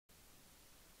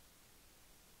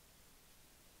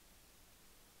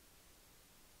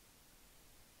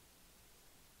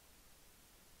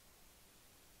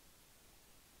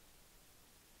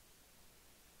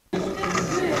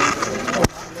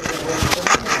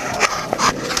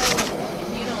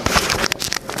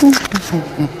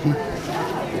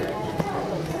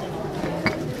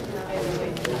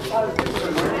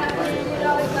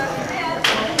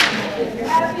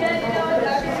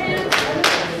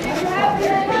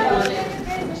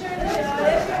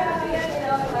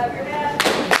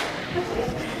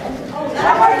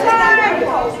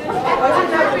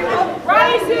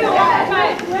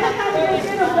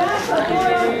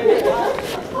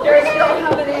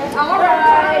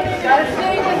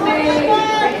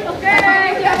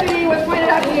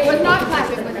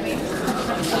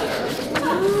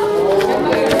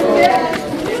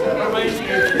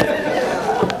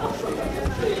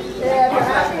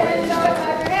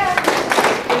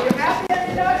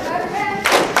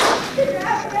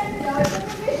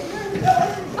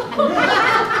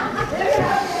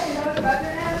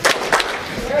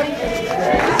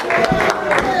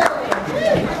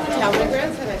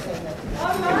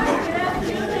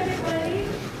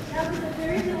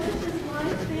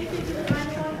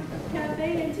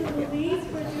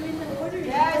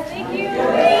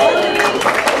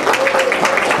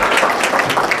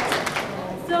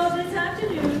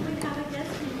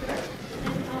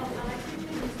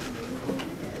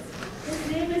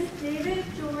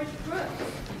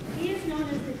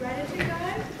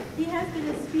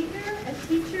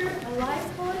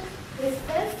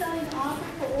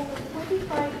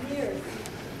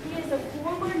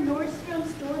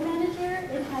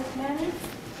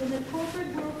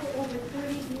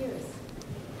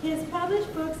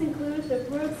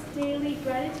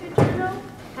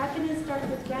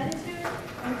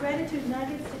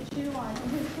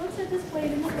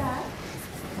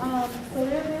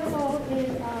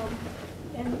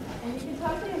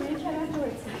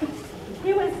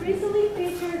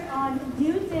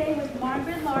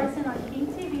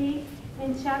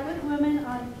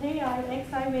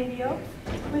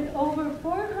With over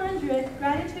 400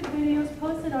 gratitude videos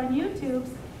posted on YouTube,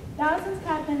 thousands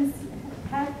have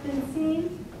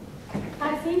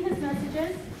seen his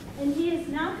messages, and he is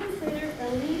now considered a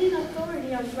leading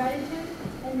authority on gratitude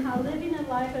and how living a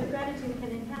life of gratitude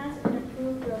can enhance and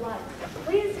improve your life.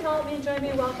 Please help me join me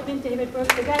in welcoming David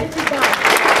Brooks, the gratitude guy.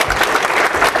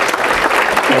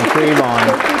 Thank you,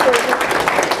 Yvonne.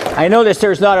 I noticed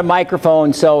there's not a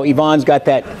microphone, so Yvonne's got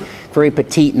that very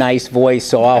petite, nice voice,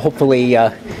 so I'll hopefully,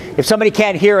 if somebody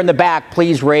can't hear in the back,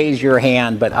 please raise your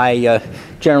hand, but I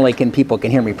generally people can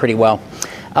hear me pretty well.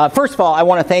 First of all, I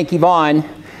want to thank Yvonne.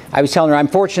 I was telling her I'm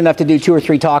fortunate enough to do 2 or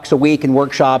 3 talks a week and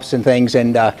workshops and things,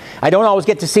 and I don't always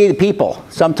get to see the people.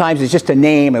 Sometimes it's just a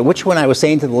name, and which one, I was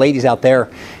saying to the ladies out there,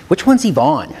 which one's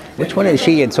Yvonne? Which one is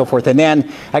she, and so forth. And then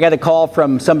I got a call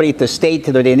from somebody at the state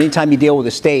the other day, and anytime you deal with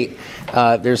the state,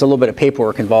 there's a little bit of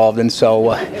paperwork involved, and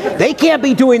so they can't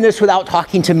be doing this without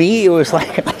talking to me. It was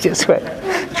like, I just went,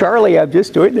 Charlie, I'm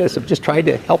just doing this. I'm just trying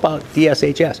to help out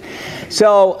DSHS.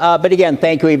 So, but again,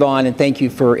 thank you, Yvonne, and thank you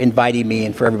for inviting me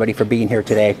and for everybody for being here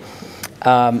today.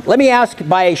 Let me ask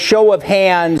by a show of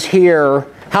hands here,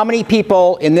 how many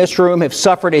people in this room have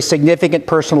suffered a significant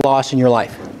personal loss in your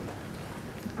life?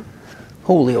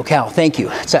 Holy cow, thank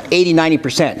you. It's at 80,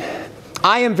 90%.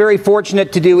 I am very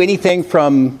fortunate to do anything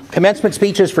from commencement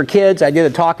speeches for kids. I did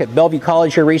a talk at Bellevue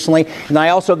College here recently, and I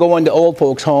also go into old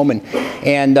folks' home,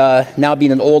 and now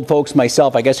being an old folks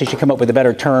myself, I guess I should come up with a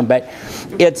better term, but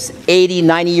it's 80,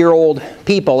 90-year-old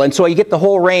people, and so you get the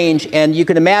whole range, and you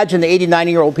can imagine the 80,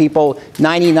 90-year-old people,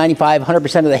 90, 95,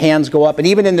 100% of the hands go up, and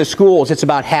even in the schools, it's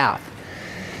about half.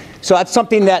 So that's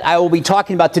something that I will be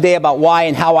talking about today, about why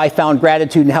and how I found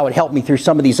gratitude and how it helped me through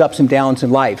some of these ups and downs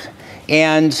in life.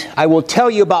 And I will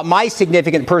tell you about my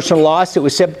significant personal loss. It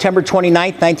was September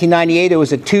 29th, 1998. It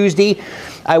was a Tuesday.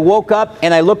 I woke up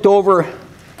and I looked over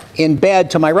in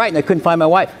bed to my right and I couldn't find my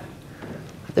wife.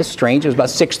 This is strange. It was about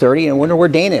 6:30 and I wonder where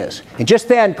Dana is. And just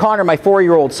then, Connor, my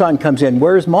 4-year-old son, comes in.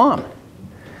 Where's Mom?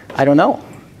 I don't know.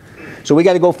 So we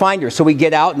got to go find her. So we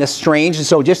get out and it's strange. And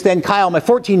so just then, Kyle, my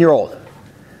 14-year-old,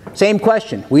 same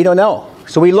question. We don't know.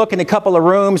 So we look in a couple of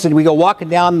rooms and we go walking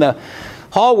down the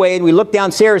hallway and we look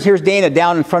downstairs. Here's Dana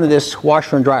down in front of this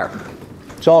washer and dryer.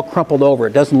 It's all crumpled over.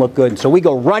 It doesn't look good. And so we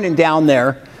go running down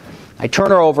there. I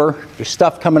turn her over. There's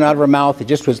stuff coming out of her mouth. It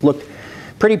just looked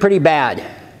pretty bad.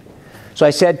 So I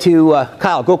said to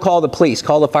Kyle, go call the police,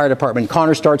 call the fire department.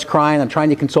 Connor starts crying. I'm trying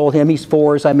to console him. He's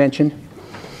 4, as I mentioned.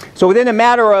 So within a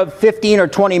matter of 15 or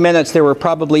 20 minutes, there were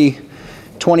probably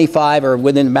 25, or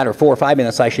within a matter of 4 or 5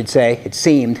 minutes, I should say, it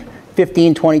seemed,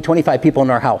 15, 20, 25 people in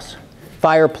our house.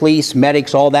 Fire, police,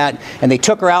 medics, all that. And they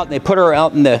took her out and they put her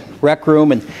out in the rec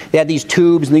room and they had these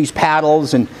tubes and these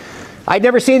paddles. And I'd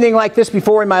never seen anything like this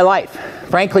before in my life.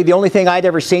 Frankly, the only thing I'd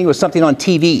ever seen was something on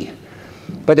TV.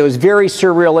 But it was very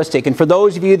surrealistic. And for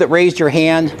those of you that raised your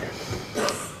hand,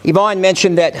 Yvonne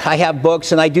mentioned that I have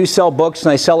books, and I do sell books, and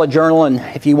I sell a journal, and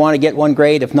if you want to get one,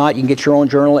 great. If not, you can get your own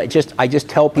journal. I just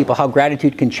tell people how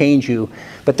gratitude can change you.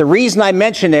 But the reason I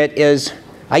mention it is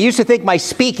I used to think my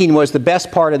speaking was the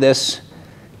best part of this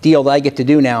deal that I get to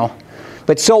do now.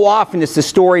 But so often it's the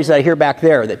stories that I hear back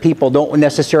there that people don't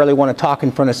necessarily want to talk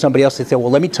in front of somebody else. They say,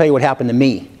 well, let me tell you what happened to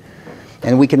me.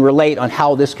 And we can relate on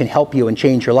how this can help you and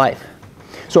change your life.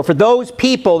 So for those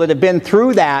people that have been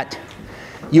through that,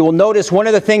 you will notice one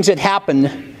of the things that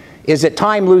happened is that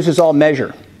time loses all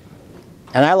measure.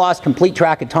 And I lost complete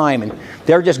track of time. And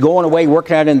they're just going away,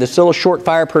 working at it, and this little short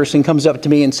fire person comes up to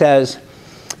me and says,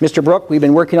 Mr. Brook, we've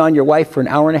been working on your wife for an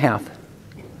hour and a half.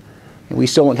 And we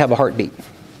still don't have a heartbeat.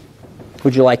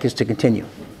 Would you like us to continue?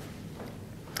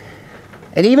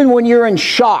 And even when you're in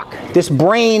shock, this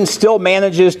brain still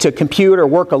manages to compute or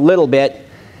work a little bit.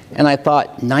 And I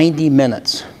thought, 90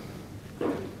 minutes.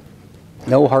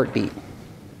 No heartbeat.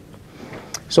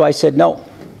 So I said, no,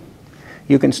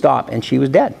 you can stop. And she was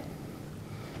dead.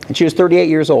 And she was 38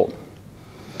 years old.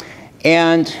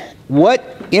 And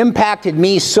what impacted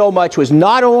me so much was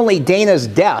not only Dana's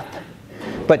death,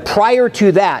 but prior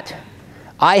to that,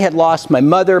 I had lost my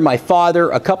mother, my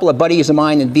father, a couple of buddies of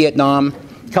mine in Vietnam,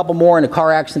 a couple more in a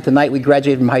car accident the night we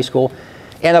graduated from high school,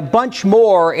 and a bunch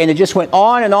more, and it just went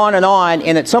on and on and on.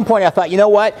 And at some point I thought, you know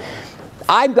what?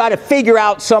 I've got to figure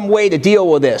out some way to deal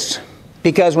with this.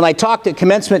 Because when I talk to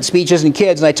commencement speeches and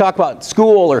kids, and I talk about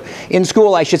school, or in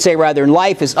school I should say rather, and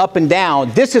life is up and down.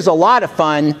 This is a lot of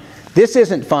fun. This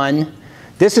isn't fun.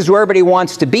 This is where everybody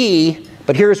wants to be,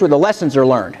 but here's where the lessons are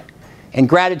learned. And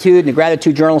gratitude and the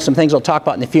gratitude journal, some things I'll talk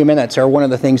about in a few minutes, are one of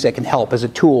the things that can help as a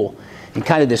tool, and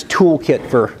kind of this toolkit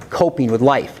for coping with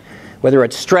life. Whether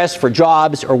it's stress for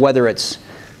jobs, or whether it's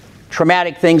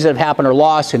traumatic things that have happened, or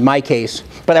loss in my case.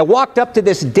 But I walked up to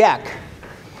this deck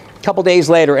a couple days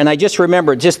later, and I just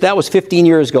remembered, that was 15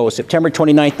 years ago, September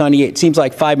 29th, 98. It seems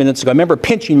like 5 minutes ago. I remember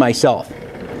pinching myself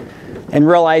and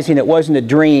realizing it wasn't a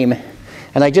dream.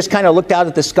 And I just kind of looked out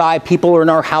at the sky. People were in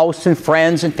our house, and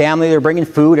friends and family. They were bringing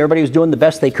food. Everybody was doing the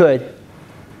best they could.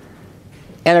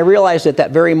 And I realized at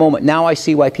that very moment, now I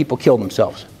see why people kill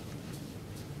themselves.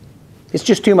 It's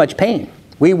just too much pain.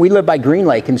 We live by Green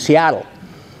Lake in Seattle.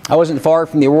 I wasn't far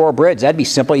from the Aurora Bridge. That'd be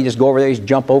simple. You just go over there, you just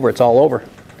jump over. It's all over.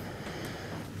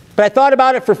 But I thought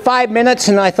about it for 5 minutes,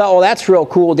 and I thought, well, that's real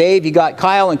cool, Dave. You got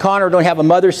Kyle and Connor don't have a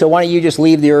mother, so why don't you just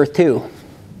leave the earth too?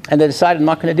 And I decided I'm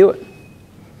not going to do it.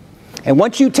 And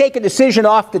once you take a decision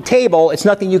off the table, it's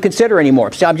nothing you consider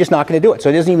anymore. So I'm just not going to do it. So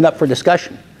it isn't even up for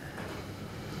discussion.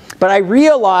 But I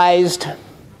realized,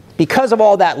 because of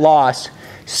all that loss,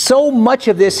 so much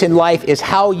of this in life is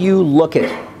how you look at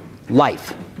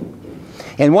life.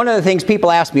 And one of the things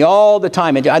people ask me all the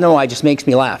time, and I don't know why, it just makes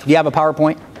me laugh. Do you have a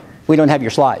PowerPoint? We don't have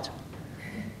your slides.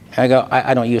 I go,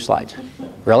 I don't use slides.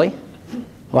 Really?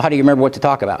 Well, how do you remember what to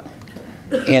talk about?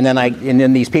 And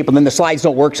then these people, then the slides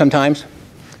don't work sometimes.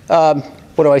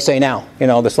 What do I say now? You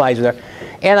know, the slides are there.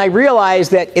 And I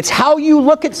realized that it's how you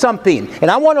look at something. And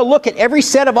I want to look at every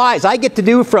set of eyes. I get to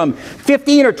do from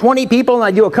 15 or 20 people, and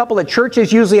I do a couple of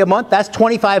churches usually a month. That's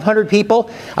 2,500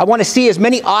 people. I want to see as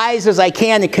many eyes as I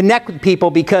can and connect with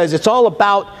people, because it's all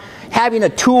about having a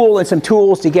tool and some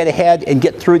tools to get ahead and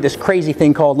get through this crazy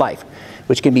thing called life,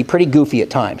 which can be pretty goofy at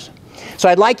times. So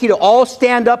I'd like you to all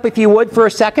stand up, if you would, for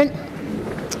a second.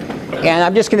 And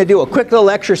I'm just going to do a quick little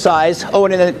exercise. Oh,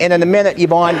 and in a minute,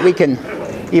 Yvonne, when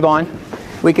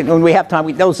we have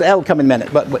time, that'll come in a minute.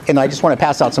 And I just want to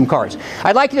pass out some cards.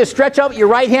 I'd like you to stretch out your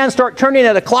right hand, start turning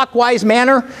in a clockwise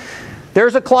manner.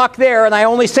 There's a clock there, and I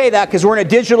only say that because we're in a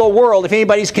digital world, if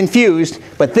anybody's confused.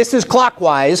 But this is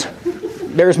clockwise.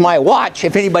 There's my watch,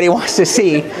 if anybody wants to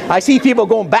see. I see people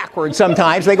going backwards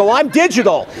sometimes. They go, well, I'm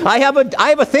digital. I have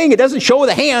a thing. It doesn't show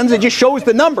the hands. It just shows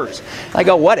the numbers. I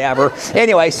go, whatever.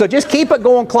 Anyway, so just keep it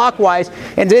going clockwise,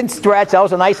 and then stretch. That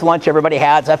was a nice lunch everybody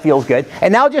had. So that feels good.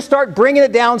 And now just start bringing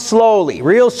it down slowly,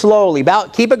 real slowly.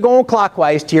 Keep it going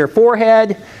clockwise to your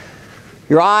forehead,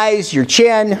 your eyes, your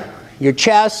chin, your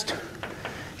chest,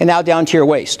 and now down to your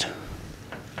waist.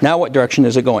 Now what direction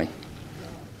is it going?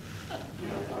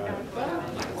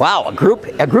 Wow, a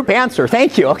group answer.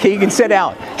 Thank you. Okay, you can sit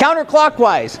down.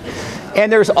 Counterclockwise.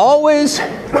 And there's always,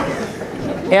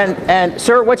 and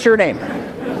sir, what's your name?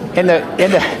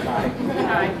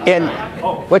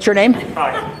 What's your name?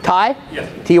 Ty. Ty? Yes.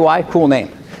 T-Y, cool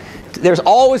name. There's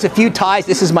always a few ties.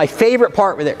 This is my favorite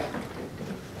part with it.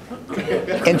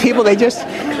 And people,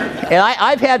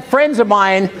 I've had friends of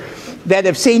mine that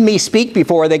have seen me speak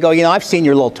before. They go, I've seen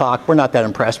your little talk. We're not that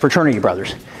impressed. Fraternity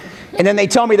brothers. And then they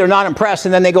tell me they're not impressed,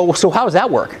 and then they go, well, so how does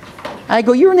that work? And I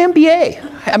go, you're an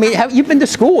MBA. I mean, you've been to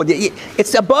school.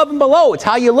 It's above and below. It's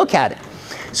how you look at it.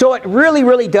 So it really,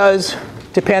 really does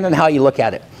depend on how you look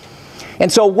at it.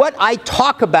 And so what I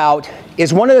talk about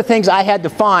is one of the things I had to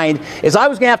find is I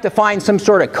was going to have to find some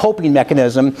sort of coping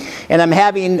mechanism, and I'm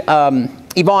having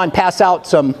Yvonne pass out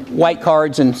some white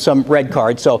cards and some red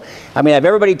cards. So I'm going to have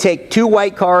everybody take 2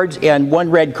 white cards and 1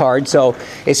 red card. So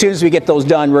as soon as we get those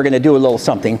done, we're going to do a little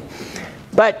something.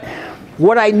 But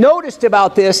what I noticed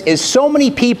about this is so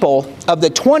many people, of the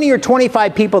 20 or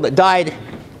 25 people that died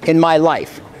in my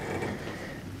life,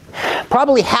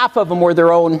 probably half of them were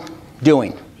their own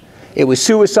doing. It was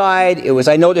suicide. It was,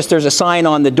 I noticed there's a sign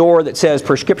on the door that says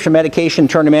prescription medication,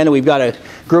 turn them in, and we've got a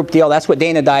group deal. That's what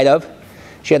Dana died of.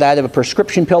 She had died of a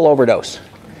prescription pill overdose.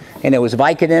 And it was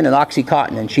Vicodin and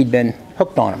Oxycontin, and she'd been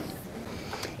hooked on them.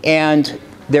 And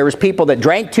there was people that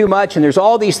drank too much, and there's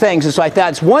all these things. And so I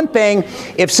thought it's one thing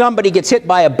if somebody gets hit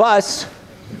by a bus,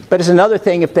 but it's another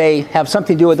thing if they have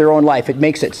something to do with their own life. It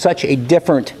makes it such a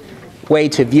different way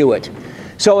to view it.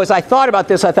 So as I thought about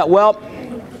this, I thought, well,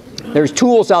 there's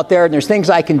tools out there and there's things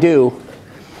I can do.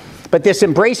 But this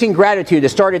embracing gratitude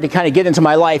has started to kind of get into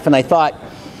my life, and I thought,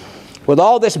 with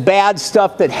all this bad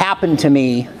stuff that happened to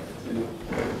me,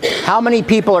 how many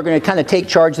people are going to kind of take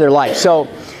charge of their life? So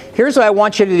here's what I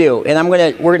want you to do, and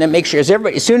we're going to make sure, as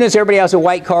soon as everybody has a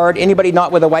white card, anybody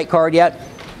not with a white card yet?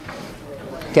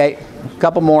 Okay, a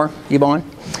couple more, Yvonne.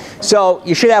 So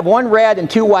you should have 1 red and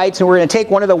 2 whites, and we're going to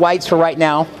take one of the whites for right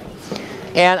now.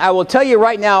 And I will tell you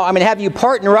right now, I'm going to have you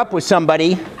partner up with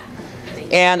somebody.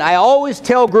 And I always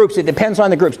tell groups, it depends on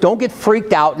the groups, don't get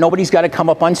freaked out. Nobody's got to come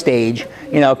up on stage,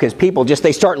 you know, because people just,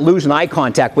 they start losing eye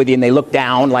contact with you and they look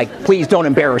down like, please don't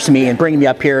embarrass me and bring me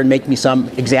up here and make me some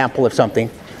example of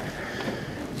something.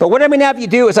 But what I'm going to have you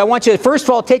do is I want you to, first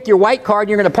of all, take your white card.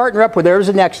 You're going to partner up with whoever's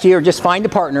next to you, or just find a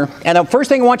partner. And the first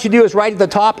thing I want you to do is right at the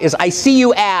top is I see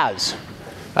you as.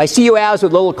 I see you as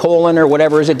with a little colon or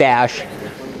whatever is a dash.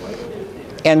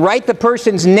 And write the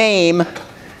person's name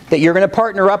that you're going to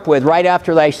partner up with right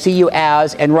after I see you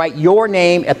as, and write your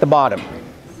name at the bottom.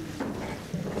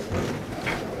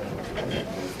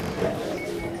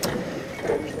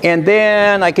 And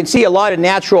then I can see a lot of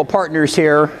natural partners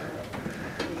here.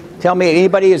 Tell me,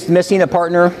 anybody is missing a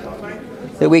partner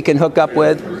that we can hook up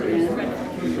with?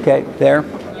 Okay, there.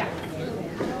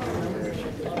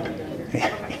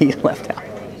 He left out.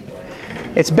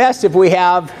 It's best if we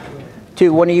have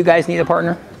two. One of you guys need a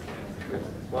partner?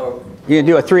 You gonna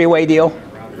do a 3-way deal?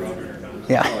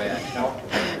 Yeah.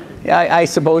 Yeah, I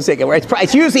suppose they can.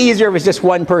 It's usually easier if it's just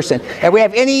one person. And we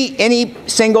have any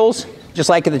singles, just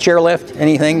like in the chairlift,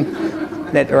 anything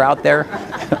that are out there?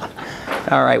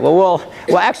 All right. Well,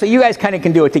 actually, you guys kind of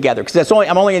can do it together, because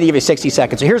I'm only going to give you 60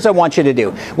 seconds. So here's what I want you to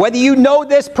do. Whether you know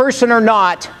this person or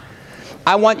not,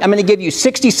 I'm going to give you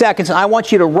 60 seconds, and I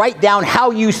want you to write down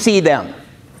how you see them.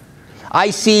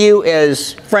 I see you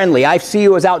as friendly. I see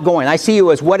you as outgoing. I see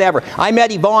you as whatever. I met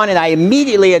Yvonne, and I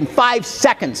immediately, in 5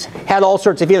 seconds, had all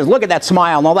sorts of feelings. Look at that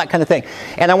smile and all that kind of thing.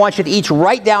 And I want you to each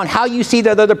write down how you see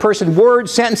the other person, words,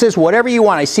 sentences, whatever you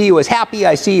want. I see you as happy.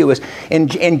 I see you as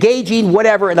engaging,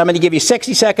 whatever. And I'm going to give you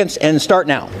 60 seconds and start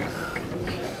now.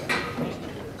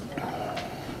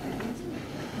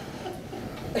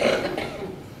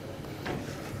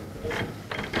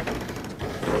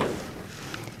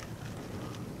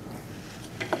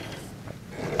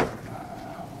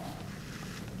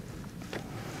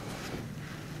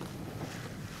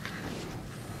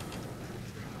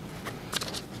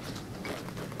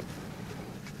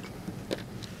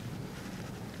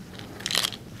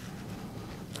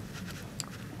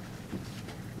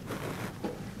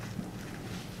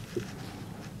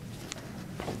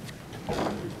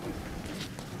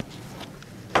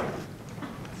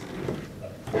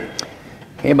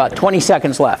 Okay, about 20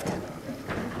 seconds left.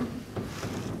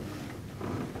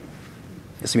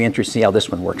 This will be interesting to see how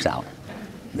this one works out.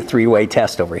 The 3-way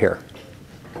test over here.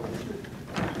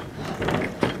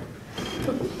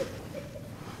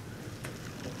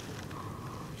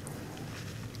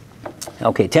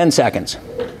 Okay, 10 seconds.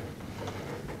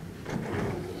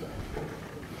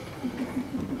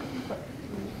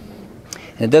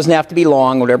 And it doesn't have to be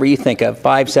long, whatever you think of.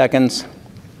 5 seconds.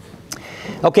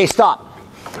 Okay, stop.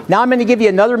 Now I'm going to give you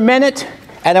another minute,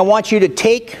 and I want you to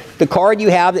take the card you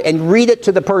have and read it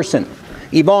to the person.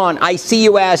 Yvonne, I see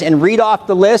you as, and read off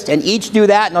the list, and each do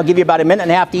that, and I'll give you about a minute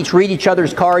and a half to each read each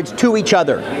other's cards to each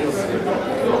other.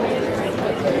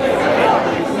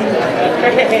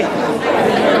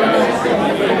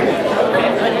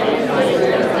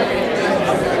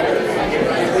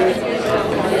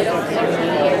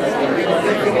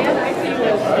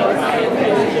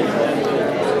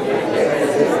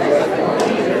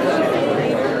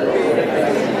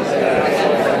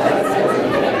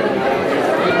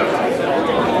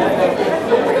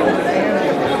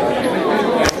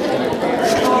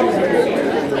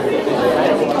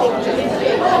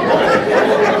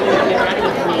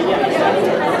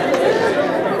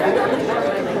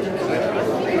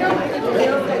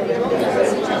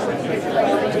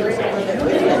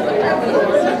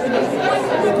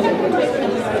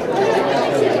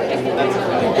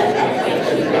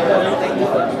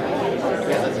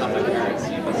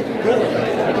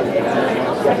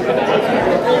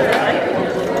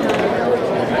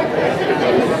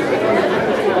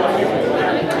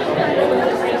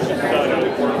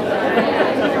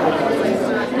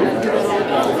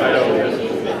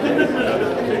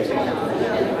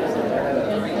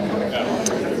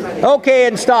 Okay,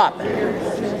 and stop.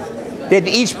 Did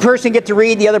each person get to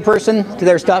read the other person to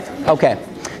their stuff? Okay.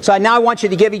 So now I want you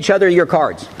to give each other your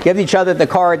cards. Give each other the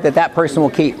card that that person will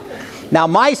keep. Now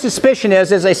my suspicion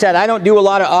is, as I said, I don't do a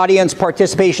lot of audience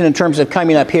participation in terms of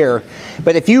coming up here.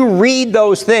 But if you read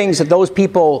those things that those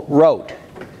people wrote,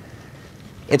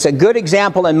 it's a good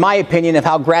example, in my opinion, of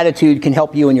how gratitude can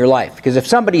help you in your life. Because if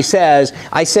somebody says,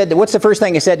 I said, what's the first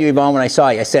thing I said to you, Yvonne, when I saw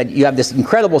you? I said, you have this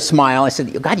incredible smile. I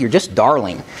said, God, you're just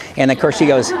darling. And of course she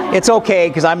goes, it's okay,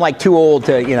 because I'm like too old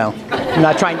to, you know, I'm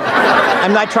not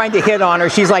trying to hit on her.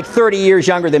 She's like 30 years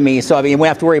younger than me, so I mean, we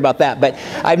have to worry about that. But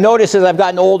I've noticed as I've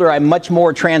gotten older, I'm much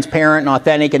more transparent and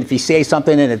authentic. And if you say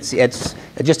something and it's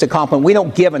just a compliment, we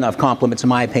don't give enough compliments, in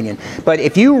my opinion. But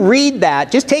if you read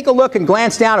that, just take a look and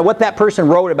glance down at what that person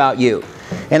wrote about you.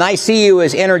 And I see you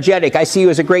as energetic. I see you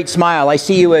as a great smile. I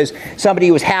see you as somebody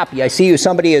who is happy. I see you as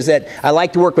somebody as that I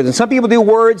like to work with. And some people do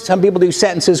words, some people do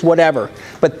sentences, whatever.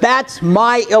 But that's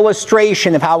my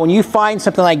illustration of how when you find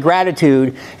something like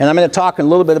gratitude, and I'm going to talk a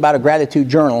little bit about a gratitude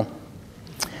journal,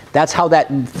 that's how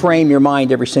that frame your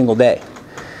mind every single day.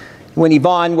 When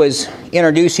Yvonne was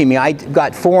introducing me, I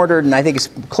got 400 and I think it's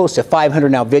close to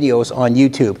 500 now videos on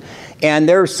YouTube. And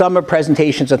there's some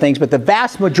presentations of things, but the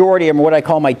vast majority of them are what I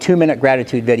call my 2-minute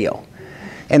gratitude video.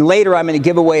 And later I'm going to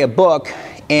give away a book,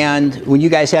 and when you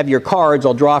guys have your cards,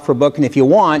 I'll draw for a book, and if you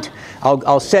want,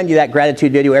 I'll send you that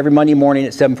gratitude video every Monday morning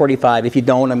at 7:45. If you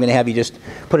don't, I'm going to have you just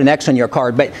put an X on your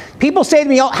card. But people say to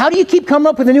me, oh, how do you keep coming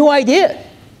up with a new idea?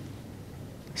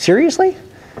 Seriously?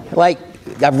 Like,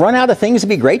 I've run out of things to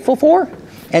be grateful for?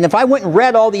 And if I went and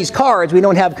read all these cards, we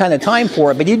don't have kind of time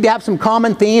for it, but you'd have some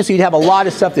common themes, so you'd have a lot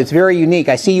of stuff that's very unique.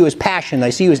 I see you as passionate. I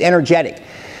see you as energetic.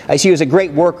 I see you as a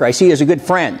great worker. I see you as a good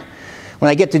friend.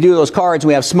 When I get to do those cards,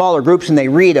 we have smaller groups and they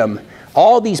read them.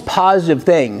 All these positive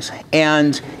things.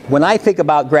 And when I think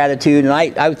about gratitude, and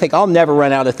I would think I'll never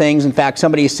run out of things. In fact,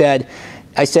 somebody said,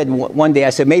 one day, I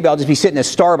said, maybe I'll just be sitting at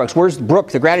Starbucks. Where's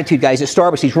Brooke, the gratitude guy? He's at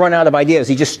Starbucks. He's run out of ideas.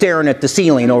 He's just staring at the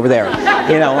ceiling over there,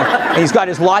 you know. And he's got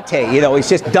his latte, you know. He's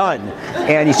just done,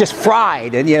 and he's just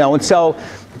fried, and you know. And so,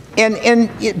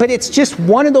 but it's just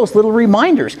one of those little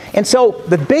reminders. And so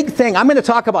the big thing, I'm going to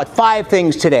talk about 5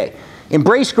 things today.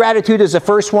 Embrace gratitude is the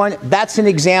first one. That's an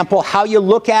example. How you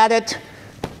look at it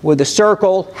with a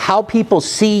circle. How people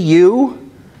see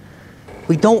you.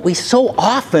 We so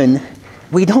often.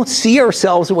 We don't see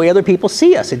ourselves the way other people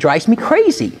see us. It drives me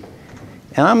crazy.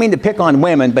 And I don't mean to pick on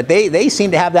women, but they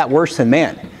seem to have that worse than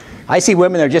men. I see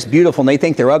women that are just beautiful and they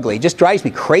think they're ugly. It just drives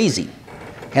me crazy.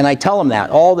 And I tell them that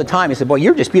all the time. I say, boy,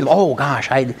 you're just beautiful. Oh, gosh,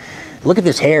 look at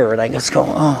this hair. And I just go,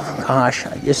 oh, gosh.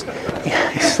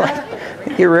 It's like,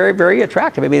 you're very, very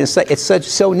attractive. I mean, it's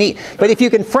so neat. But if you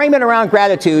can frame it around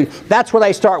gratitude, that's what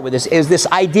I start with, is this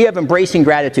idea of embracing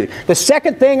gratitude. The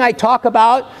second thing I talk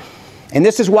about, and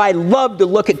this is why I love to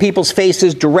look at people's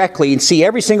faces directly and see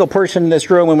every single person in this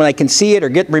room. And when I can see it or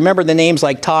remember the names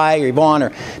like Ty or Yvonne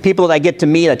or people that I get to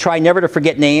meet, I try never to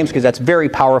forget names because that's very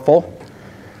powerful.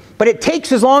 But it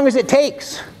takes as long as it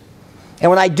takes.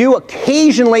 And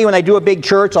occasionally when I do a big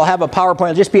church, I'll have a PowerPoint.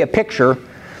 It'll just be a picture.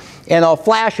 And I'll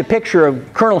flash a picture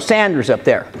of Colonel Sanders up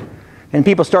there. And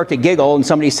people start to giggle. And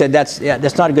somebody said, that's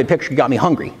not a good picture. You got me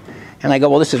hungry. And I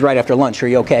go, well, this is right after lunch. Are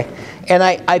you okay? And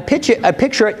I picture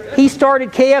it. He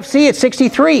started KFC at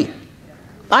 63.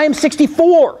 I am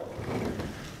 64.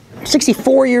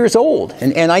 64 years old.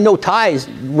 And I know Ty's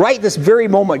right this very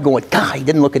moment going, God, he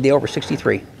didn't look a day over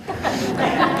 63.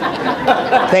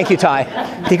 Thank you, Ty.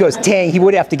 He goes, dang, he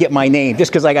would have to get my name just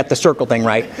because I got the circle thing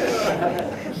right.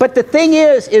 But the thing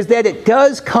is that it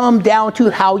does come down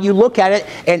to how you look at it.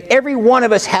 And every one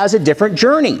of us has a different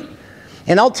journey.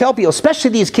 And I'll tell people,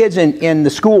 especially these kids in the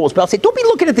schools, but I'll say, don't be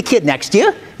looking at the kid next to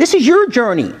you. This is your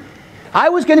journey. I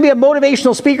was going to be a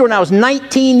motivational speaker when I was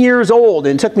 19 years old,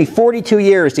 and it took me 42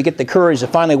 years to get the courage to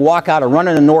finally walk out of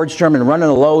running a Nordstrom and running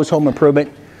a Lowe's Home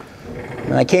Improvement.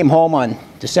 And I came home on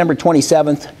December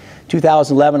 27th,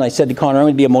 2011. I said to Connor, I'm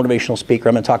going to be a motivational speaker.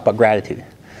 I'm going to talk about gratitude.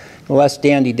 Well, that's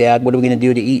dandy, Dad. What are we going to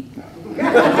do to eat?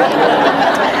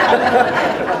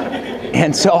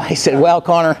 And so I said, well,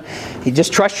 Connor, you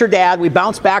just trust your dad. We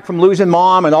bounced back from losing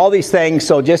Mom and all these things,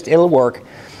 so it'll work.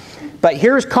 But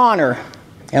here's Connor,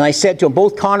 and I said to him,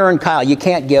 both Connor and Kyle, you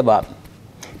can't give up.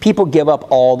 People give up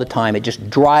all the time. It just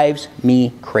drives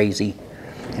me crazy.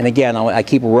 And again, I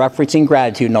keep referencing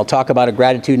gratitude, and I'll talk about a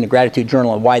gratitude and a gratitude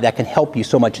journal and why that can help you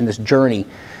so much in this journey,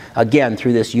 again,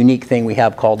 through this unique thing we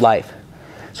have called life.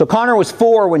 So Connor was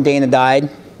 4 when Dana died,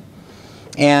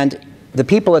 and the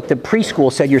people at the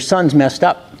preschool said, your son's messed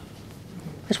up.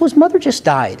 I said, well, his mother just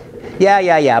died.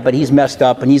 Yeah, but he's messed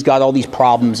up and he's got all these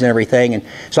problems and everything. And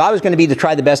so I was going to be to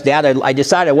try the best dad. I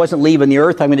decided I wasn't leaving the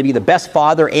earth. I'm going to be the best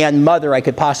father and mother I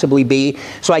could possibly be.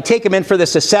 So I take him in for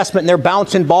this assessment, and they're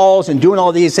bouncing balls and doing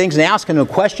all these things and asking him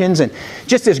questions, and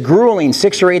just this grueling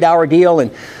 6 or 8 hour deal.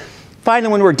 And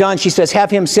finally, when we're done, she says,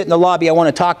 have him sit in the lobby. I want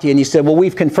to talk to you. And he said, well,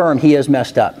 we've confirmed he is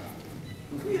messed up.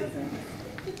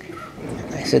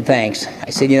 I said, thanks. I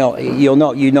said, you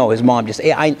know his mom just,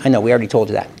 I know, we already told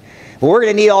you that. But we're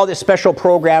going to need all this special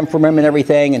program from him and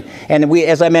everything. And we,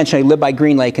 as I mentioned, I live by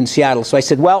Green Lake in Seattle. So I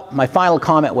said, well, my final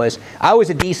comment was, I was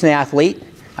a decent athlete.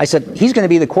 I said, he's going to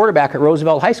be the quarterback at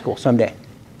Roosevelt High School someday.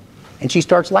 And she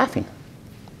starts laughing.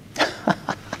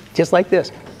 Just like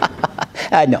this.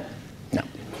 No,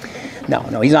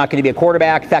 he's not going to be a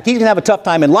quarterback. In fact, he's going to have a tough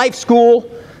time in life, school,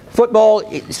 football,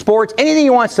 sports, anything he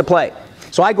wants to play.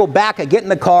 So I go back, I get in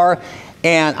the car,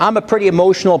 and I'm a pretty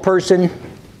emotional person,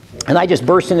 and I just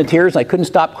burst into tears, and I couldn't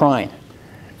stop crying.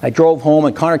 I drove home,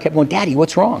 and Connor kept going, Daddy,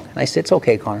 what's wrong? And I said, it's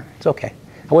okay, Connor, it's okay.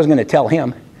 I wasn't going to tell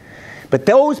him. But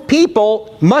those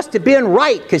people must have been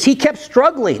right, because he kept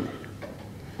struggling.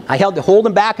 I had to hold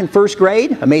him back in first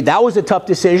grade. That was a tough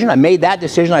decision. I made that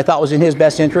decision I thought was in his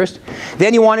best interest.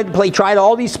 Then he wanted to play, tried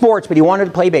all these sports, but he wanted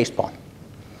to play baseball.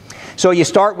 So you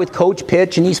start with Coach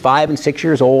Pitch, and he's 5 and 6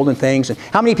 years old and things. And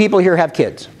how many people here have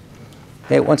kids?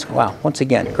 Hey, wow, once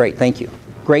again, great, thank you.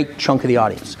 Great chunk of the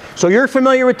audience. So you're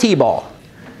familiar with T-ball.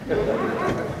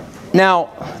 Now,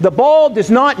 the ball does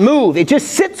not move. It just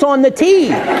sits on the tee.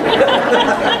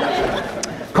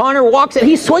 Connor walks in.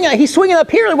 He's swinging up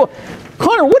here. I go,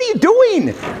 Connor, what are you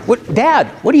doing? Dad,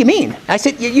 what do you mean? I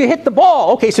said, you hit the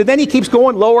ball. Okay, so then he keeps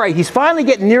going lower. He's finally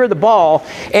getting near the ball,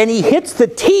 and he hits the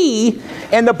tee,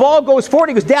 and the ball goes forward.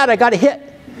 He goes, Dad, I got a hit.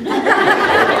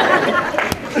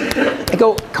 I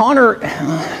go, Connor,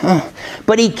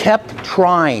 but he kept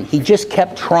trying. He just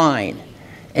kept trying,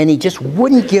 and he just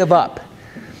wouldn't give up.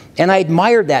 And I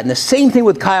admired that. And the same thing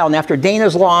with Kyle. And after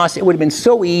Dana's loss, it would have been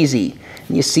so easy.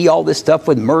 And you see all this stuff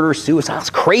with murder, suicide, it's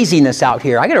craziness out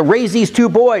here. I got to raise these 2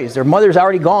 boys. Their mother's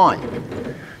already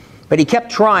gone. But he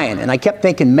kept trying, and I kept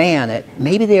thinking, man,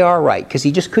 maybe they are right, because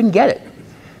he just couldn't get it.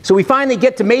 So we finally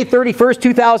get to May 31st,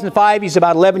 2005. He's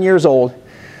about 11 years old,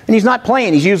 and he's not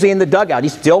playing. He's usually in the dugout. He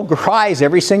still cries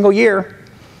every single year.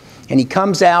 And he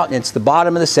comes out, and it's the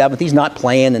bottom of the 7th. He's not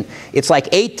playing, and it's like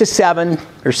 8-7,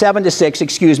 or 7-6,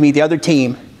 excuse me, the other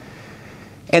team.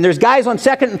 And there's guys on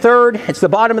 2nd and 3rd. It's the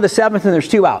bottom of the 7th, and there's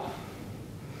 2 out.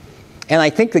 And I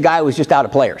think the guy was just out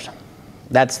of players.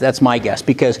 That's my guess,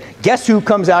 because guess who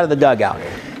comes out of the dugout?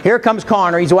 Here comes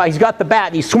Connor. He's got the bat,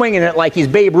 and he's swinging it like he's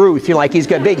Babe Ruth, like he's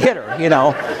a big hitter,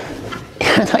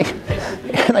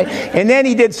 And then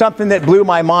he did something that blew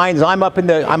my mind. I went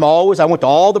to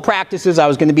all the practices. I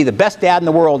was going to be the best dad in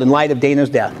the world in light of Dana's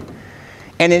death.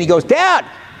 And then he goes, Dad,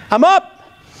 I'm up.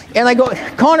 And I go,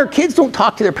 Connor, kids don't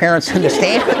talk to their parents in the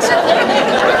stands.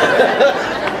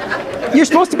 You're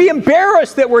supposed to be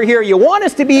embarrassed that we're here. You want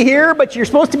us to be here, but you're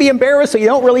supposed to be embarrassed, so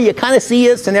you kind of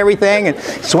see us and everything, and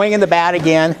swinging the bat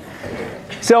again.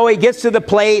 So he gets to the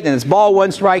plate, and it's ball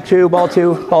 1, strike 2, ball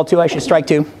 2, strike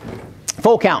 2.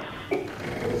 Full count.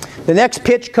 The next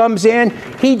pitch comes in.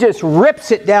 He just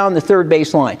rips it down the 3rd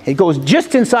base line. It goes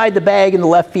just inside the bag in the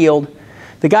left field.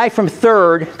 The guy from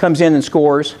 3rd comes in and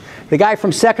scores. The guy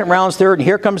from 2nd rounds 3rd, and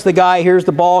here comes the guy. Here's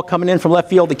the ball coming in from left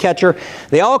field, the catcher.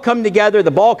 They all come together.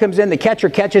 The ball comes in. The catcher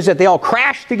catches it. They all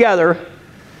crash together,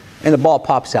 and the ball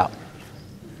pops out.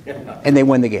 And they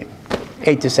win the game,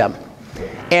 8-7.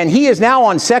 And he is now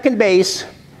on 2nd base,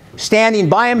 standing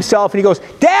by himself, and he goes,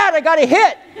 Dad, I got a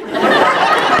hit.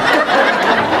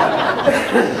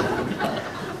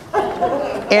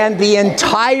 And the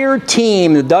entire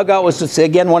team, the dugout was,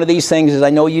 again, one of these things, as I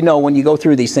know you know when you go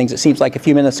through these things, it seems like a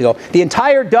few minutes ago. The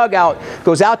entire dugout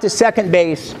goes out to 2nd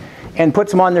base and puts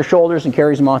them on their shoulders and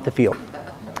carries them off the field.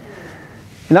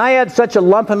 And I had such a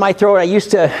lump in my throat. I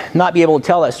used to not be able to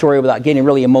tell that story without getting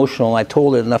really emotional. I've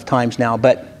told it enough times now.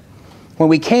 But when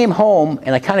we came home,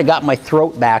 and I kind of got my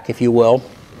throat back, if you will,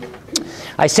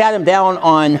 I sat him down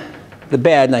on the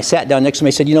bed, and I sat down next to him. I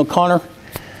said, Connor,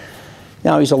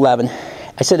 now he's 11.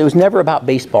 I said, it was never about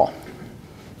baseball.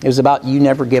 It was about you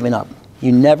never giving up.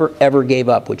 You never, ever gave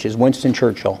up, which is Winston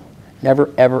Churchill. Never,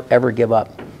 ever, ever give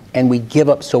up. And we give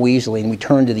up so easily, and we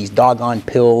turn to these doggone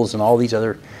pills and all these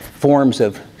other forms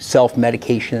of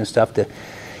self-medication and stuff to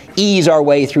ease our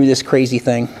way through this crazy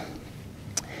thing.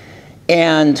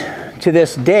 And to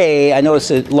this day, I know it's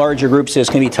a larger group, so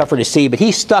it's going to be tougher to see, but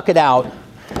he stuck it out.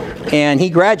 And he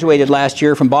graduated last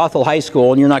year from Bothell High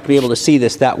School, and you're not going to be able to see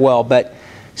this that well, but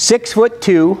 6'2",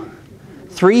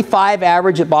 3.5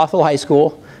 average at Bothell High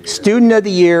School, Student of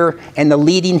the Year, and the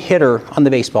leading hitter on the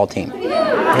baseball team.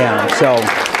 Yeah, so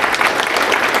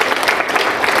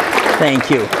thank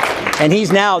you. And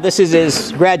he's now, this is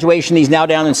his graduation, he's now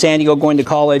down in San Diego going to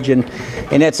college, and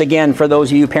it's, again, for those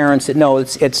of you parents that know,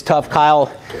 it's tough.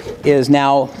 Kyle is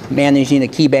now managing a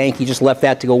key bank. He just left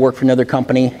that to go work for another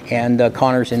company, and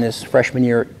Connor's in his freshman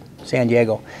year at San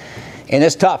Diego. And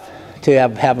it's tough to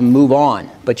have them move on,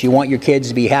 but you want your kids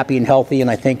to be happy and healthy, and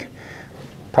I think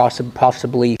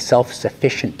possibly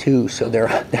self-sufficient too, so they're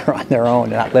on their own,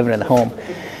 they're not living at home.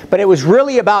 But it was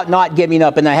really about not giving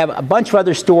up, and I have a bunch of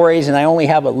other stories, and I only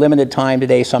have a limited time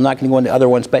today, so I'm not going to go into other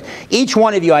ones, but each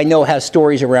one of you I know has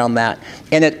stories around that,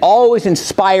 and it always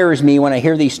inspires me when I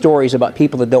hear these stories about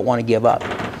people that don't want to give up.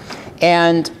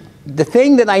 And the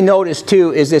thing that I noticed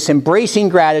too is this embracing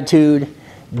gratitude.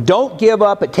 Don't give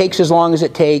up, it takes as long as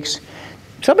it takes.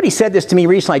 Somebody said this to me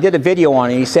recently, I did a video on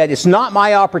it, he said, it's not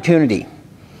my opportunity.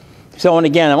 So, and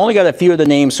again, I've only got a few of the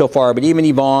names so far, but even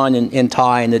Yvonne and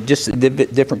Ty and just the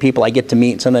different people I get to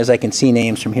meet, sometimes I can see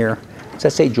names from here. Does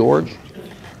that say George?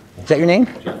 Is that your name?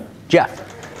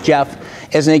 Jeff.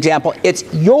 Jeff, as an example, it's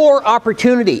your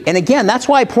opportunity. And again, that's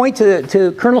why I point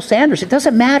to Colonel Sanders. It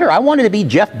doesn't matter. I wanted to be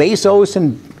Jeff Bezos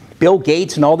and Bill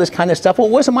Gates and all this kind of stuff. Well,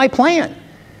 it wasn't my plan.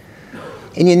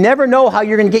 And you never know how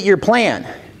you're going to get your plan.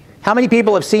 How many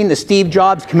people have seen the Steve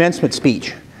Jobs commencement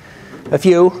speech? A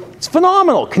few. It's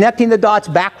phenomenal, connecting the dots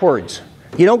backwards.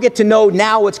 You don't get to know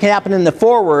now what's going to happen in the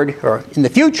forward or in the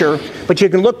future, but you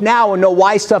can look now and know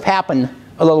why stuff happened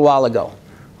a little while ago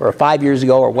or 5 years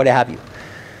ago or what have you.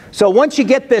 So once you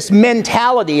get this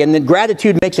mentality, and then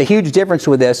gratitude makes a huge difference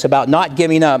with this about not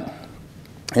giving up,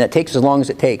 and it takes as long as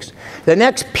it takes. The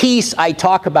next piece I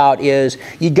talk about is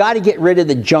you got to get rid of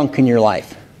the junk in your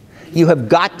life. You have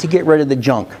got to get rid of the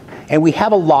junk, and we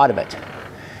have a lot of it.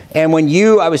 And when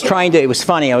I was trying to, it was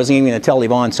funny, I wasn't even going to tell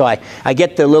Yvonne, so I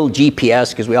get the little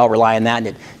GPS, because we all rely on that,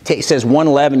 and it says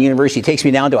 111 University. It takes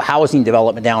me down to a housing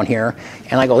development down here,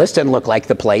 and I go, this doesn't look like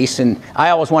the place, and I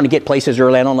always want to get places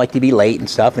early, I don't like to be late and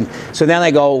stuff, and so then I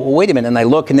go, well, wait a minute, and I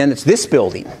look, and then it's this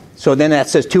building. So then that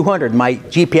says 200. My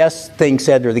GPS thing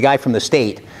said, or the guy from the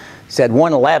state said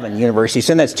 111 University,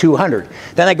 so then that's 200.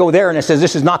 Then I go there, and it says,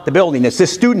 this is not the building, it's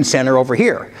this student center over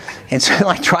here. And so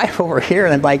I drive over here,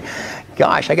 and I'm like,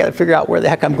 gosh, I got to figure out where the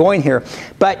heck I'm going here.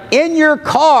 But in your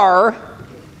car,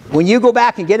 when you go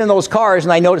back and get in those cars,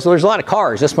 and I notice there's a lot of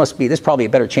cars, this is probably a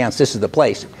better chance this is the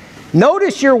place.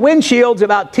 Notice your windshield's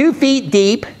about 2 feet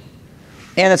deep,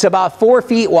 and it's about 4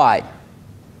 feet wide.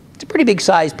 It's a pretty big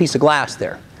sized piece of glass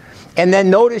there. And then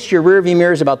notice your rear view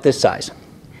mirror is about this size.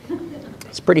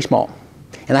 It's pretty small.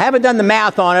 And I haven't done the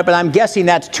math on it, but I'm guessing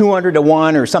that's 200 to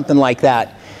 1 or something like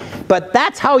that. But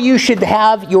that's how you should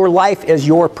have your life as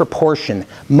your proportion.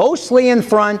 Mostly in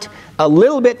front, a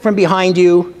little bit from behind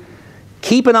you.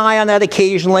 Keep an eye on that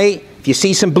occasionally. If you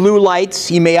see some blue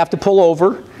lights, you may have to pull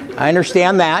over. I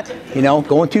understand that, you know,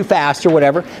 going too fast or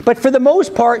whatever. But for the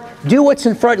most part, do what's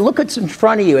in front. Look what's in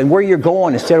front of you and where you're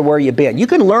going instead of where you've been. You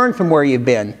can learn from where you've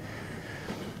been.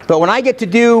 But when I get to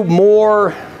do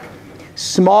more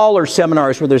smaller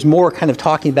seminars where there's more kind of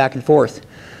talking back and forth,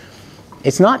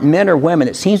 it's not men or women,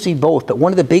 it seems to be both, but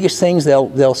one of the biggest things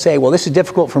they'll say, well, this is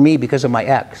difficult for me because of my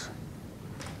ex.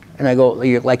 And I go,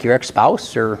 like your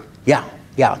ex-spouse? Or, yeah,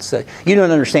 it's you don't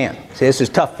understand. Say, this is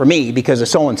tough for me because of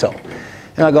so-and-so.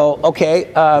 And I go, okay,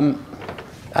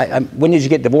 when did you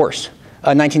get divorced?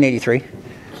 1983.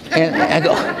 And I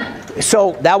go,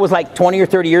 so that was like 20 or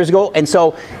 30 years ago. And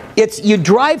so you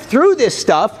drive through this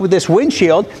stuff with this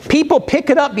windshield, people pick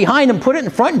it up behind them, put it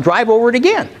in front, and drive over it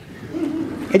again.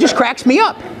 It just cracks me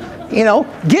up. You know,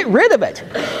 get rid of it.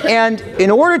 And in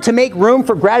order to make room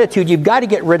for gratitude, you've got to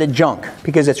get rid of junk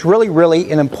because it's really,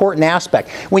 really an important aspect.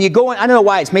 When you go in, I don't know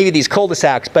why it's maybe these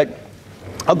cul-de-sacs, but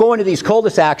I'll go into these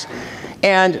cul-de-sacs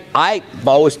and I've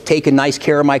always taken nice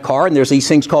care of my car, and there's these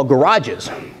things called garages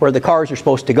where the cars are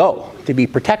supposed to go to be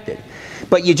protected.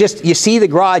 But you see the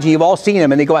garage, and you've all seen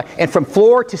them, and they go out, and from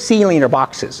floor to ceiling are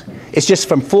boxes. It's just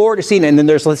from floor to ceiling, and then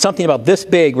there's something about this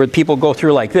big where people go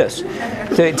through like this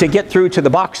to get through to the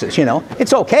boxes, you know.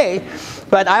 It's okay,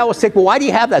 but I always think, well, why do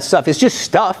you have that stuff? It's just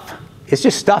stuff. It's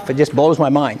just stuff. It just blows my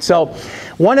mind. So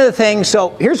one of the things, so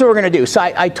here's what we're going to do. So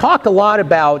I talk a lot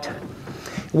about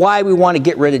why we want to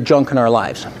get rid of junk in our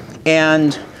lives.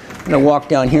 And I'm going to walk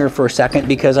down here for a second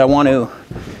because I want to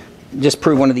just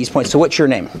prove one of these points. So what's your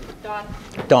name? Dawn.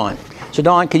 Dawn. So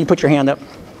Dawn, can you put your hand up?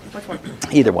 Which one?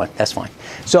 Either one, that's fine.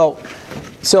 So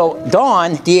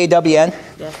Dawn, D-A-W-N,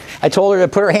 Yes. I told her to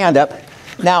put her hand up.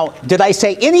 Now, did I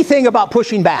say anything about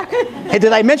pushing back?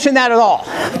 Did I mention that at all?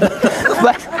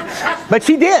 but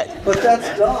she did. But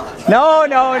that's Dawn. No,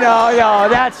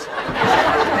 that's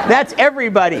That's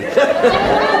everybody.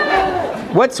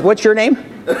 What's your name?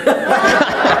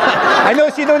 I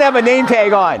noticed you don't have a name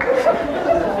tag on.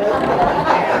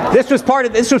 This was part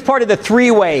of the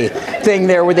three-way thing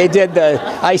there where they did the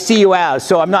I see you as.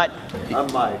 So I'm Mike.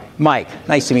 Mike.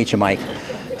 Nice to meet you, Mike.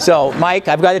 So Mike,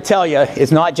 I've got to tell you,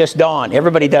 it's not just Dawn.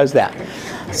 Everybody does that.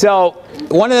 So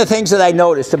one of the things that I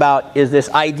noticed about is this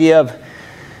idea of,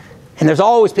 and there's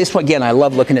always this one, again, I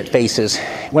love looking at faces.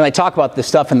 When I talk about the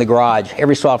stuff in the garage,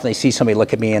 every so often they see somebody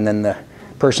look at me and then the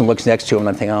person looks next to them and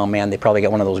I'm thinking, oh man, they probably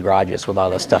got one of those garages with all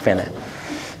this stuff in it.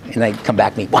 And they come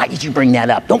back to me, why did you bring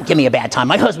that up? Don't give me a bad time.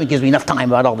 My husband gives me enough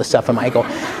time about all this stuff. And I go,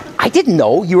 I didn't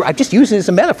know. I just used it as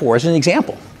a metaphor, as an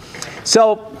example.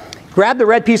 So grab the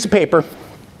red piece of paper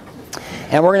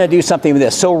and we're going to do something with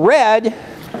this. So red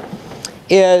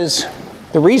is,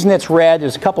 the reason it's red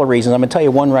is a couple of reasons. I'm going to tell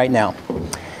you one right now.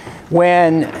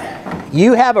 When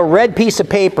you have a red piece of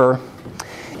paper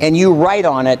and you write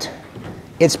on it,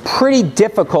 it's pretty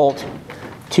difficult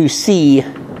to see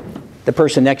the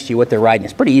person next to you what they're writing.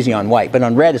 It's pretty easy on white, but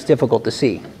on red it's difficult to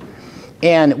see.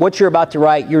 And what you're about to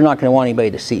write, you're not going to want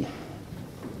anybody to see.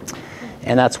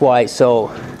 And that's why,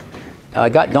 so I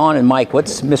got Dawn and Mike.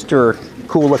 What's Mr.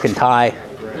 Cool looking tie?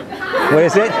 What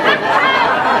is it?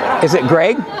 Is it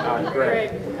Greg?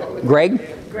 Greg?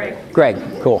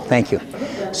 Greg, cool, thank you.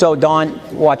 So Dawn,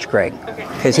 watch Greg,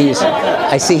 because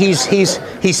I see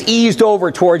he's eased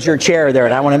over towards your chair there,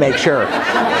 and I want to make sure.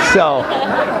 So,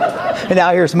 and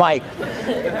now here's Mike.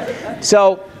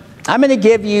 So I'm going to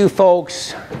give you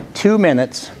folks 2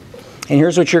 minutes, and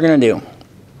here's what you're going to do.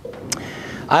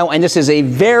 And this is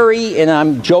and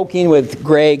I'm joking with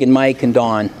Greg and Mike and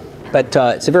Dawn, but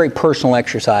it's a very personal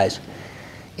exercise.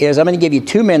 I'm going to give you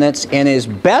 2 minutes, and as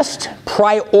best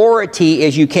priority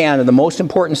as you can, and the most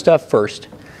important stuff first,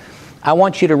 I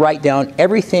want you to write down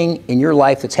everything in your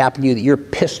life that's happened to you that you're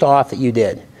pissed off that you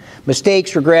did.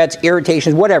 Mistakes, regrets,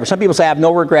 irritations, whatever. Some people say, I have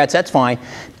no regrets, that's fine.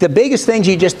 The biggest things,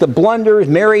 the blunders,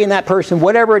 marrying that person,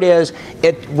 whatever it is,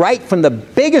 right from the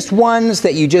biggest ones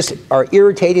that you just are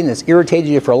irritating, that's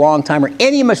irritated you for a long time, or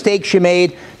any mistakes you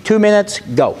made, 2 minutes,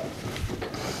 go.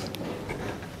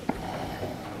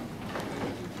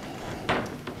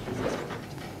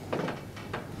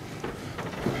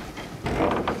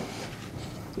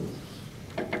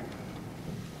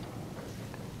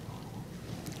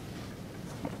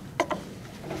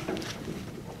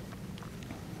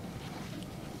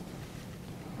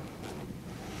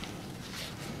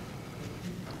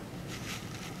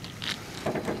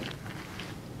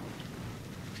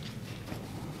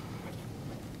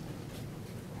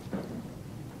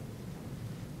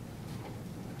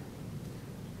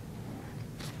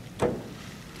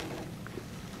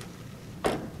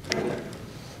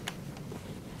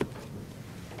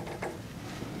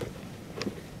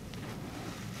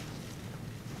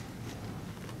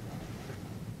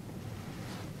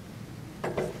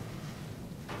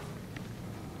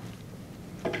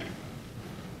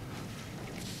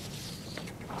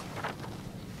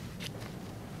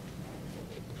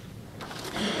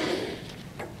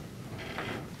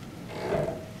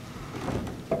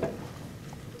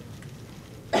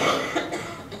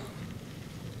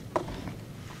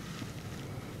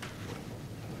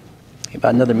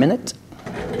 About another minute.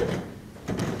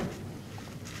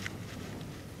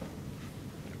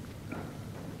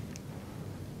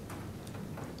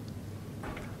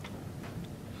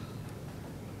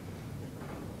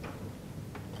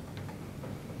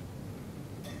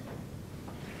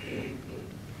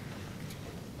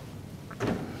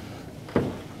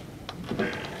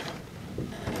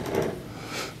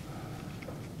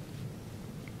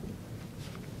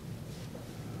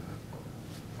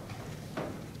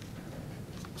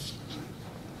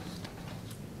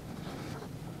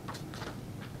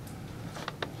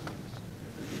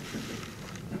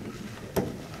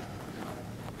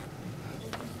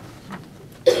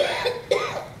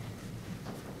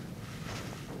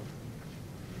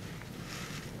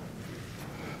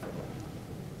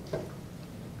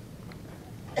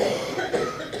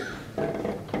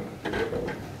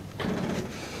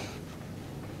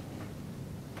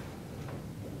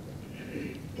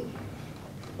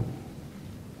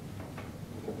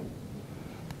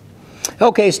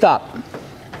 Okay, stop.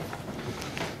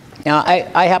 Now,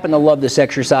 I happen to love this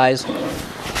exercise.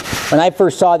 When I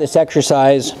first saw this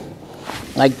exercise,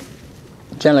 I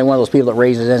generally one of those people that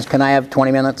raises hands, can I have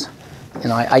 20 minutes? You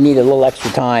know, I need a little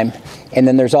extra time. And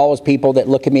then there's always people that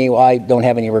look at me, well, I don't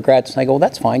have any regrets. And I go, well,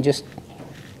 that's fine, just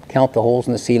count the holes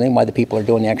in the ceiling while the people are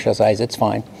doing the exercise, it's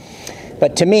fine.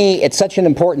 But to me, it's such an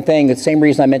important thing, the same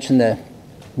reason I mentioned the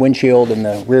windshield and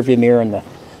the rearview mirror and the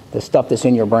the stuff that's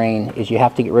in your brain, is you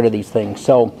have to get rid of these things.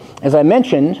 So, as I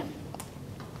mentioned,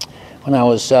 when I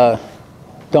was,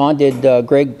 Dawn, did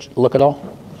Greg look at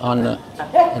all on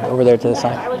over there to the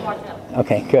side? I was watching up.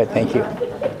 Okay, good, thank you.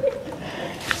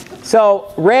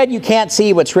 So, red, you can't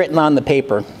see what's written on the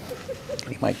paper.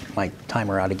 My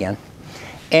timer out again.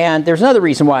 And there's another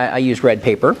reason why I use red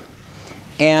paper.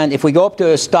 And if we go up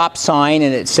to a stop sign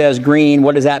and it says green,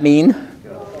 what does that mean?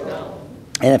 No.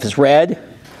 And if it's red?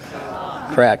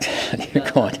 Correct. You're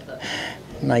going.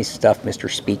 Nice stuff, Mr.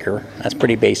 Speaker. That's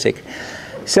pretty basic.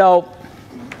 So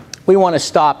we want to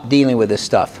stop dealing with this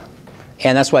stuff.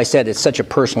 And that's why I said it's such a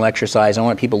personal exercise. I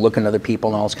want people looking at other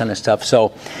people and all this kind of stuff.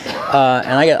 So,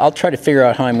 I'll try to figure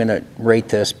out how I'm going to rate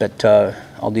this, but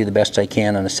I'll do the best I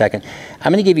can in a second.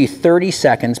 I'm going to give you 30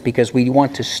 seconds because we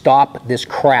want to stop this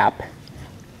crap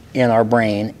in our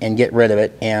brain and get rid of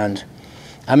it. And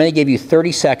I'm going to give you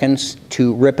 30 seconds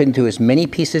to rip into as many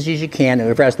pieces as you can. And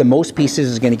whoever has the most pieces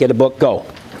is going to get a book. Go.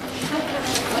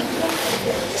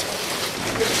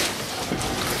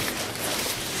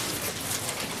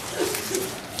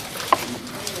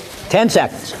 Ten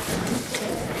seconds.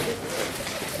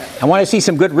 I want to see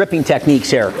some good ripping techniques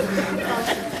here.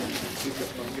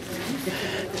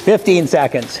 15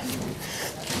 seconds.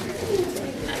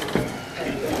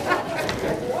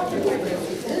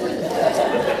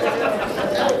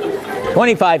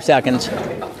 25 seconds.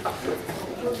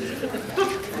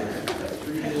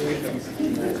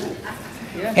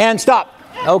 And stop.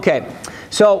 Okay.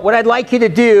 So what I'd like you to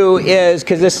do is,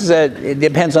 because this is it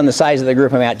depends on the size of the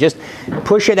group I'm at, just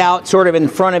push it out sort of in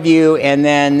front of you, and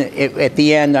then at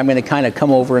the end I'm going to kind of come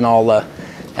over and I'll,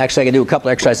 actually I can do a couple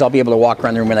of exercises. I'll be able to walk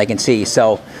around the room and I can see.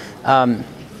 So,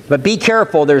 but be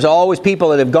careful. There's always people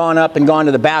that have gone up and gone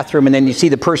to the bathroom, and then you see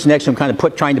the person next to them kind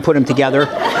of trying to put them together.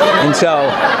 And so,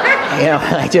 you know,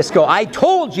 I just go, I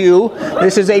told you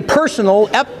this is a personal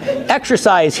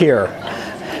exercise here.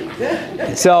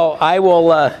 So I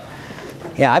will,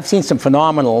 yeah, I've seen some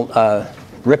phenomenal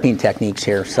ripping techniques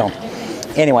here. So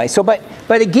anyway, so but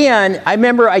again, I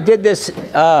remember I did this,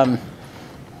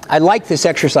 I liked this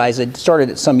exercise. I started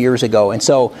it some years ago. And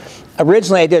so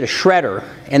originally I did a shredder,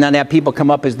 and then I have people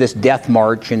come up as this death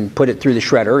march and put it through the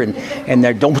shredder, and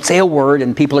they don't say a word,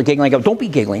 and people are giggling. I go, don't be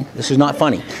giggling. This is not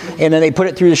funny. And then they put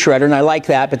it through the shredder, and I like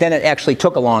that, but then it actually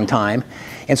took a long time.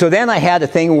 And so then I had a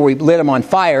thing where we lit them on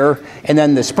fire, and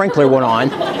then the sprinkler went on,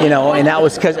 you know, and that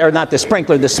was because, or not the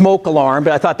sprinkler, the smoke alarm,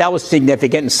 but I thought that was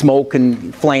significant, and smoke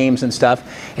and flames and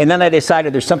stuff. And then I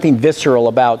decided there's something visceral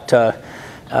about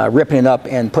ripping it up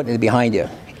and putting it behind you.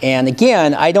 And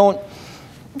again, I don't,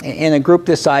 in a group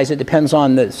this size, it depends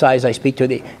on the size I speak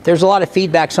to. There's a lot of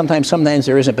feedback sometimes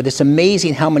there isn't, but it's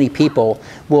amazing how many people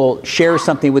will share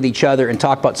something with each other and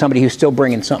talk about somebody who's still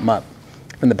bringing something up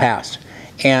from the past.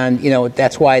 And, you know,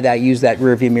 that's why I use that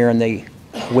rearview mirror and the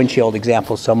windshield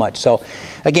example so much. So,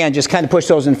 again, just kind of push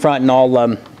those in front, and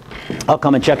I'll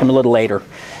come and check them a little later.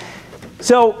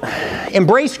 So,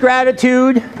 embrace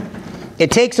gratitude. It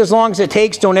takes as long as it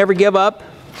takes. Don't ever give up.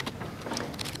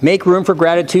 Make room for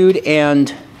gratitude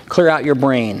and clear out your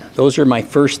brain. Those are my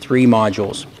first 3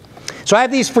 modules. So I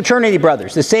have these fraternity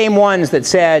brothers, the same ones that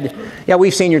said, yeah,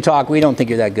 we've seen your talk. We don't think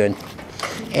you're that good.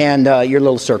 And your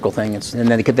little circle thing. And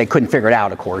then they couldn't figure it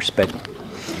out, of course, but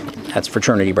that's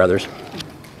fraternity brothers.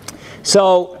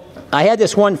 So I had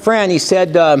this one friend. He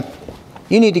said,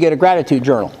 you need to get a gratitude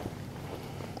journal.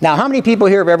 Now, how many people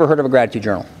here have ever heard of a gratitude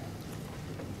journal?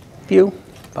 A few?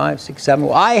 5, 6, 7?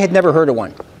 Well, I had never heard of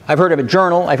one. I've heard of a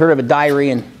journal, I've heard of a diary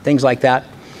and things like that.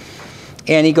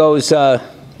 And he goes,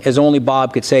 as only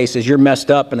Bob could say, he says, you're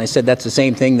messed up. And I said, that's the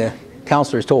same thing the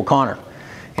counselors told Connor.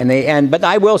 But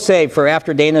I will say, for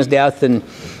after Dana's death, and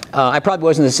I probably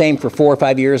wasn't the same for 4 or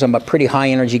 5 years. I'm a pretty high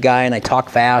energy guy, and I talk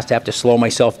fast. I have to slow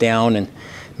myself down, and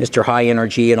Mr. High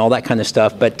Energy and all that kind of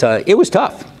stuff. But it was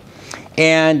tough.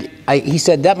 And he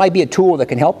said, that might be a tool that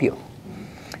can help you.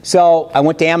 So I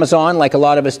went to Amazon, like a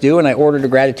lot of us do, and I ordered a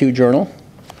gratitude journal.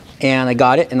 And I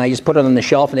got it, and I just put it on the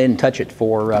shelf, and I didn't touch it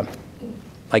for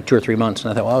like 2 or 3 months. And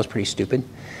I thought, well, that was pretty stupid.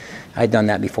 I'd done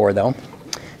that before, though.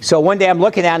 So one day I'm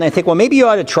looking at it, and I think, well, maybe you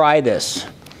ought to try this.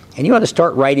 And you ought to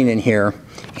start writing in here.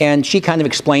 And she kind of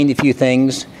explained a few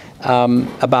things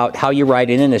about how you write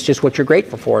in, and it's just what you're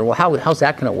grateful for. And, well, how's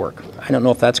that going to work? I don't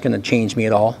know if that's going to change me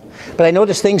at all. But I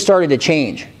noticed things started to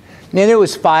change. And then it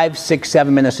was 5, 6,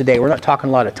 7 minutes a day. We're not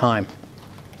talking a lot of time.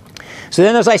 So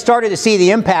then as I started to see the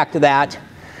impact of that,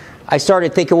 I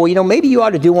started thinking, well, you know, maybe you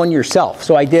ought to do one yourself.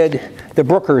 So I did the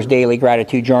Brooker's Daily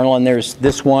Gratitude Journal, and there's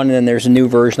this one, and then there's a new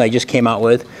version I just came out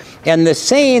with. And the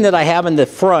saying that I have in the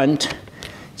front,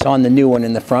 it's on the new one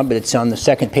in the front, but it's on the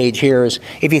second page here, is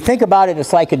if you think about it,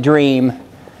 it's like a dream.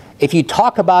 If you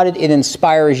talk about it, it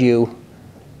inspires you.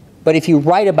 But if you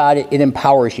write about it, it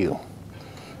empowers you.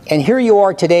 And here you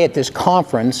are today at this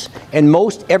conference, and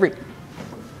what's everybody?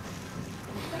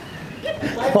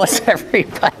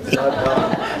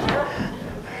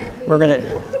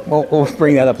 We'll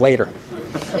bring that up later.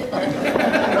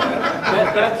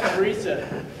 That's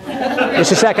Teresa.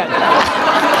 Just a second.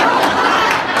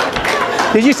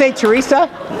 Did you say Teresa?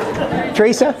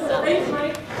 Teresa?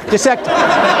 Just a sec.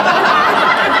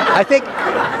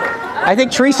 I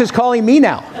think Teresa's calling me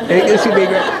now. This would be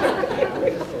great.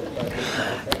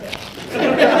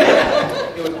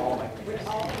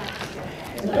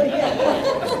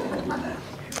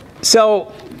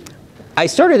 So I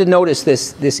started to notice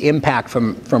this impact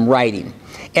from writing.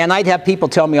 And I'd have people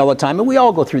tell me all the time, and we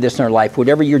all go through this in our life,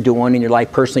 whatever you're doing in your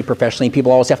life, personally, professionally,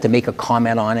 people always have to make a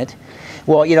comment on it.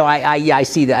 Well, you know, I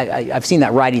see that, I've seen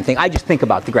that writing thing. I just think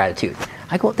about the gratitude.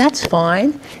 I go, that's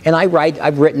fine. And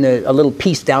I've written a little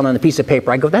piece down on a piece of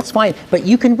paper. I go, that's fine. But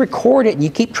you can record it and you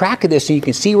keep track of this and you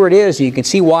can see where it is and you can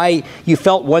see why you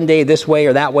felt one day this way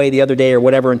or that way the other day or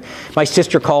whatever. And my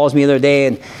sister calls me the other day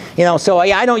and, you know, so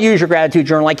yeah, I don't use your gratitude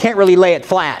journal. I can't really lay it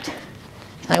flat.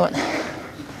 I went,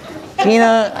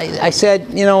 Gina, I said,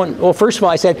 you know, well, first of all,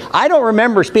 I said, I don't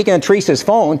remember speaking on Teresa's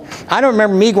phone. I don't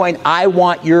remember me going, I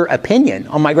want your opinion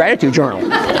on my gratitude journal.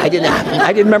 I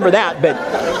didn't remember that, but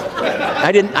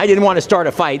I didn't want to start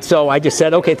a fight, so I just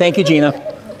said, okay, thank you,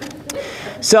 Gina.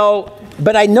 So,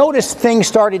 but I noticed things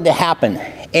started to happen,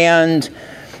 and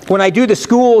when I do the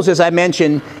schools, as I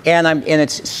mentioned, and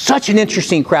it's such an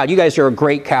interesting crowd. You guys are a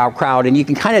great crowd, and you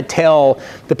can kind of tell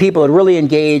the people that really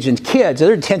engage, and kids,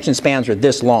 their attention spans are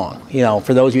this long, you know,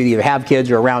 for those of you that either have kids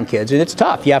or around kids, and it's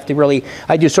tough. You have to really,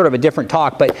 I do sort of a different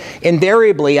talk, but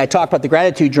invariably, I talk about the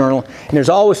gratitude journal, and there's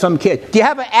always some kid, do you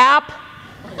have an app?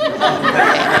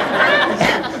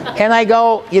 And I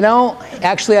go, you know,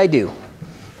 actually I do.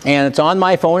 And it's on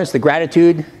my phone, it's the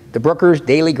Brookers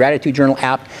Daily Gratitude Journal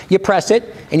app. You press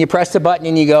it, and you press the button,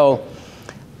 and you go,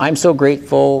 I'm so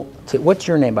grateful to, what's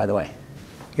your name, by the way?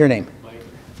 Your name?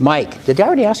 Mike. Did I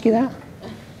already ask you that?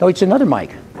 No, it's another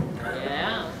Mike.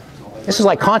 Yeah. This is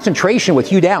like concentration with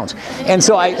Hugh Downs. And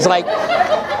so I was like,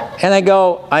 and I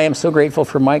go, I am so grateful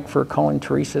for Mike for calling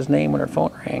Teresa's name when her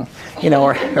phone rang, you know,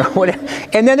 or whatever.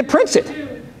 And then it prints it.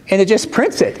 And it just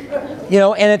prints it, you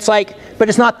know, and it's like, but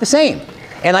it's not the same.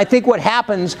 And I think what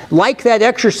happens, like that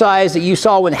exercise that you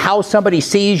saw when how somebody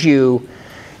sees you,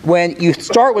 when you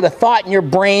start with a thought in your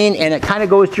brain and it kind of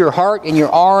goes to your heart and your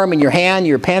arm and your hand,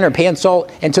 your pen or pencil,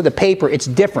 and to the paper, it's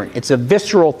different. It's a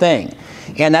visceral thing.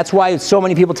 And that's why so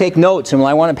many people take notes and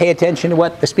I want to pay attention to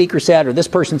what the speaker said or this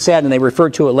person said, and they refer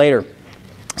to it later.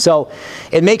 So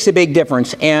it makes a big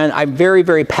difference, and I'm very,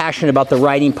 very passionate about the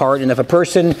writing part. And if a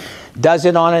person does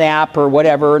it on an app or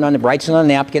whatever, and writes it on a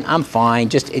napkin, I'm fine.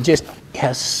 It just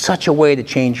has such a way to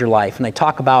change your life. And I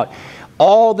talk about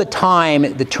all the time,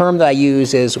 the term that I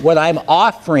use is what I'm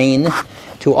offering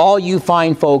to all you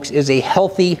fine folks is a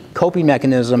healthy coping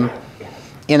mechanism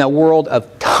in a world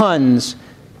of tons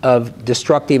of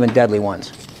destructive and deadly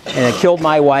ones. And it killed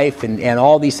my wife and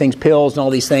all these things, pills and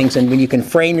all these things. And when you can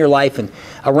frame your life and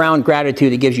around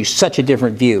gratitude, it gives you such a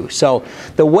different view. So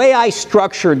the way I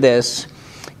structured this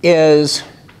is,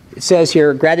 it says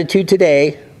here, gratitude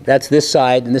today, that's this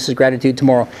side, and this is gratitude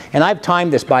tomorrow. And I've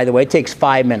timed this, by the way, it takes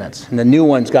 5 minutes. And the new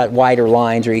one's got wider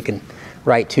lines, or you can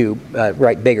write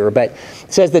bigger. But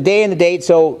it says the day and the date,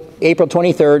 so April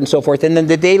 23rd and so forth. And then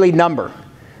the daily number,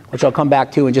 which I'll come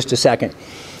back to in just a second.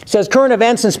 It says current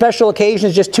events and special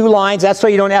occasions, just 2 lines. That's so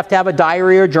you don't have to have a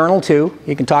diary or journal too.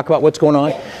 You can talk about what's going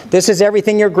on. This is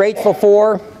everything you're grateful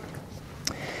for.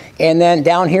 And then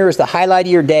down here is the highlight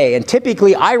of your day. And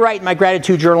typically I write my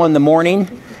gratitude journal in the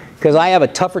morning because I have a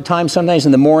tougher time sometimes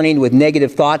in the morning with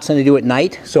negative thoughts than I do at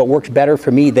night. So it works better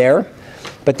for me there.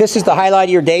 But this is the highlight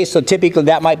of your day. So typically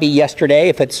that might be yesterday.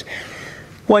 If it's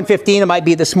 1:15, it might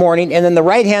be this morning. And then the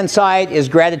right-hand side is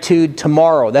gratitude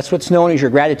tomorrow. That's what's known as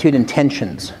your gratitude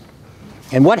intentions.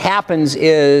 And what happens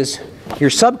is your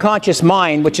subconscious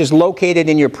mind, which is located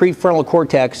in your prefrontal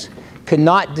cortex,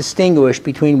 cannot distinguish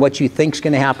between what you think is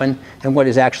going to happen and what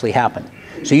has actually happened.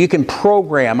 So you can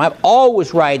program. I'm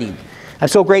always writing. I'm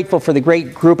so grateful for the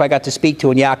great group I got to speak to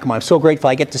in Yakima. I'm so grateful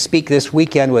I get to speak this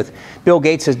weekend with Bill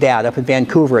Gates' dad up in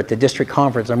Vancouver at the district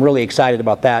conference. I'm really excited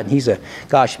about that. And he's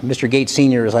Mr. Gates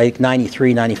Sr. is like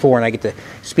 93, 94, and I get to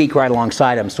speak right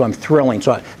alongside him. So I'm thrilled.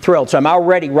 So I'm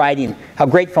already writing how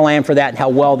grateful I am for that and how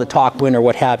well the talk went or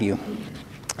what have you.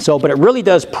 So, but it really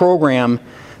does program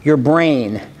your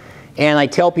brain. And I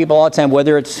tell people all the time,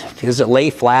 whether does it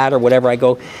lay flat or whatever, I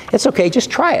go, it's okay,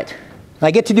 just try it. And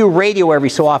I get to do radio every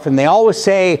so often. They always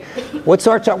say, what's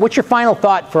your final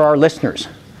thought for our listeners?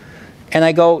 And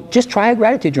I go, just try a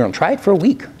gratitude journal. Try it for a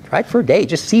week. Try it for a day.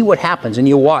 Just see what happens, and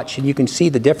you'll watch, and you can see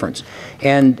the difference.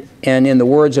 And in the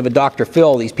words of a Dr.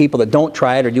 Phil, these people that don't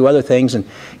try it or do other things, and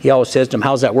he always says to them,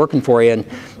 how's that working for you? And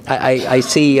I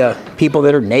see people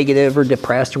that are negative or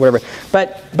depressed or whatever.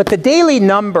 But the daily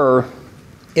number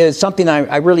is something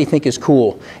I really think is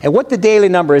cool. And what the daily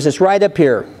number is, it's right up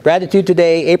here. Gratitude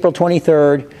today, April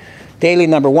 23rd, daily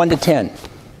number 1 to 10.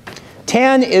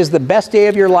 10 is the best day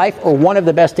of your life, or one of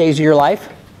the best days of your life.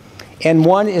 And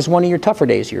 1 is one of your tougher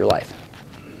days of your life.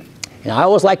 And I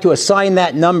always like to assign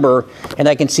that number, and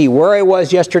I can see where I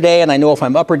was yesterday, and I know if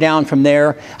I'm up or down from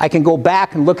there. I can go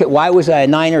back and look at why was I a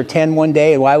 9 or 10 one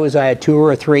day, and why was I a 2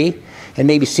 or a 3, and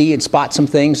maybe see and spot some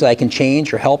things that I can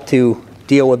change or help to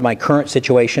deal with my current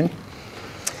situation.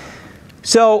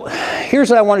 So here's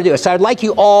what I want to do. So I'd like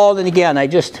you all, and again,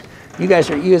 you guys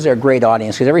are a great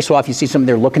audience, because every so often you see something,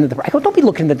 they're looking at I go, don't be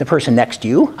looking at the person next to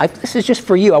you. This is just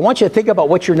for you. I want you to think about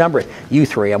what your number is. You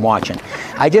three, I'm watching.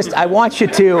 I want you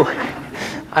to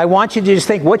just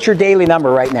think, what's your daily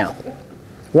number right now?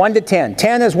 1 to 10.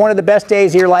 10 is one of the best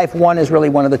days of your life. 1 is really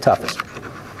one of the toughest.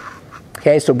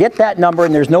 Okay, so get that number,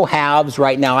 and there's no halves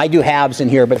right now. I do halves in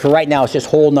here, but for right now, it's just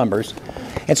whole numbers.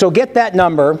 And so get that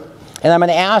number, and I'm going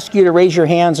to ask you to raise your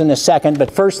hands in a second,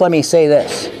 but first let me say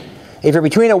this. If you're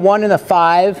between a 1 and a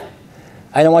 5,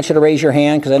 I don't want you to raise your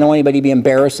hand, because I don't want anybody to be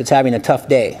embarrassed that's having a tough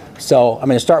day. So I'm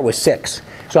going to start with 6.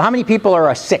 So how many people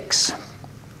are a 6?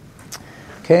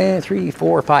 Okay, 3,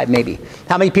 4, 5 maybe.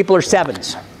 How many people are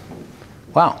 7s?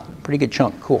 Wow, pretty good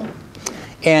chunk, cool.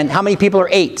 And how many people are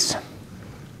 8s?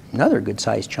 Another good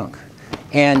sized chunk.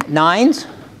 And 9s?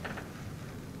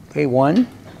 Okay, 1.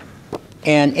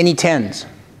 And any 10s?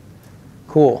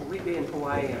 Cool. We'd be in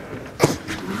Hawaii.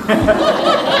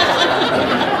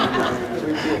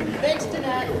 Thanks,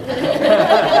 Danette.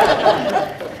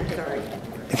 Sorry.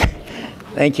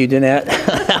 Thank you, Danette.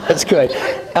 That's good.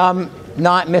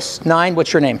 Not Miss 9,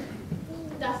 what's your name?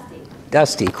 Dusty.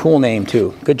 Dusty, cool name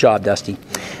too. Good job, Dusty.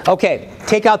 Okay,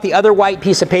 take out the other white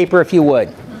piece of paper if you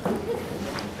would.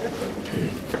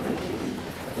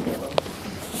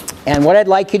 And what I'd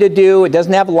like you to do, it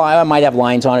doesn't have lines, I might have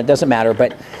lines on it, doesn't matter,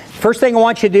 but first thing I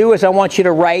want you to do is I want you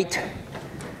to write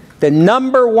the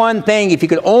number one thing. If you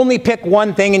could only pick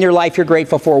one thing in your life you're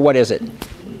grateful for, what is it?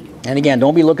 And again,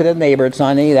 don't be looking at the neighbor, it's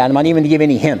not any of that. I'm not even going to give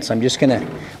any hints. I'm just going to,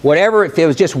 whatever, if it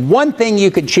was just one thing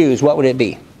you could choose, what would it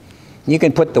be? You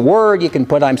can put the word, you can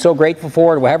put I'm so grateful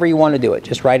for it, however you want to do it.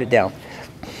 Just write it down.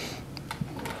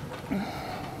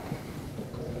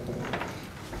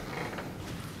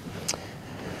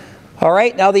 All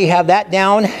right, now that you have that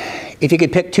down, if you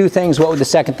could pick 2 things, what would the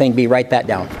second thing be? Write that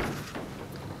down.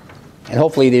 And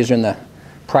hopefully these are in the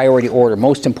priority order,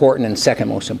 most important and second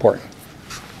most important.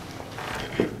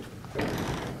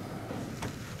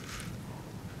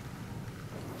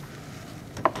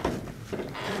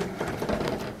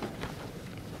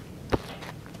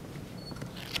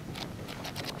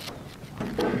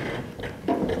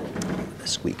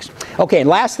 This squeaks. Okay,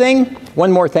 last thing,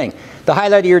 one more thing. The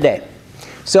highlight of your day.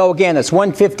 So again, it's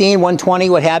 1:15, 1:20,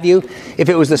 what have you. If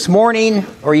it was this morning,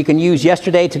 or you can use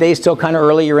yesterday, today's still kind of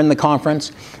early, you're in the conference.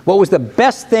 What was the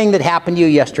best thing that happened to you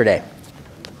yesterday?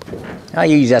 I'll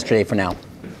use yesterday for now.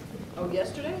 Oh,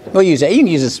 yesterday? We'll use it. You can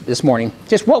use this morning.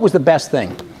 Just what was the best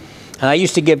thing? And I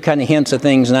used to give kind of hints of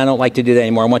things, and I don't like to do that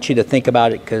anymore. I want you to think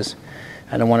about it, because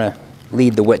I don't want to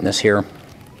lead the witness here.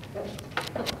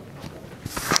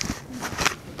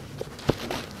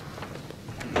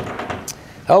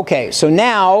 Okay, so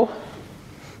now,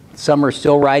 some are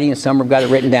still writing and some have got it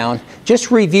written down.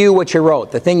 Just review what you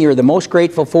wrote, the thing you're the most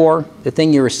grateful for, the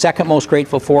thing you were second most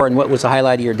grateful for, and what was the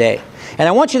highlight of your day. And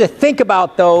I want you to think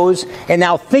about those, and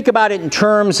now think about it in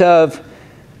terms of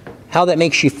how that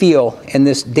makes you feel in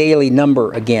this daily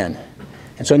number again.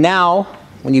 And so now,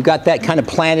 when you've got that kind of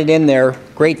planted in there,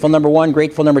 grateful number 1,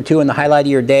 grateful number 2, and the highlight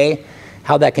of your day,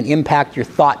 how that can impact your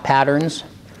thought patterns.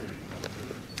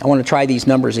 I want to try these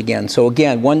numbers again. So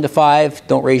again, 1 to 5,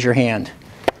 don't raise your hand.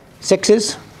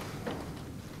 6s?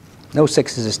 No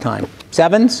 6s this time.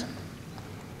 7s?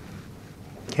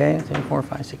 Okay, 3, 4,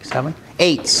 5, 6, 7.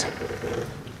 8s?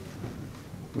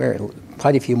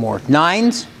 Quite a few more.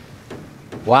 9s?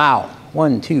 Wow.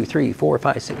 1, 2, 3, 4,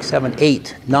 5, 6, 7,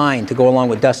 8, 9 to go along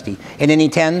with Dusty. And any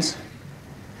 10s?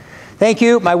 Thank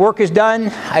you. My work is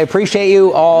done. I appreciate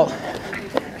you all.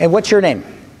 And what's your name?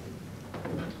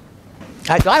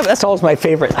 That's always my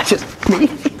favorite. Me.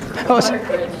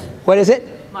 What is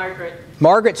it? Margaret.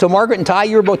 Margaret. So Margaret and Ty,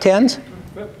 you were both 10s?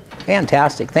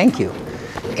 Fantastic. Thank you.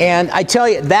 And I tell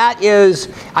you, that is,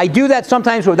 I do that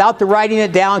sometimes without the writing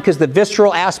it down because the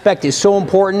visceral aspect is so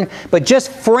important. But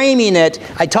just framing it,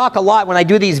 I talk a lot when I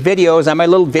do these videos on my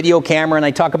little video camera, and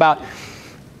I talk about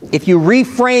if you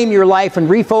reframe your life and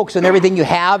refocus on everything you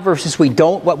have versus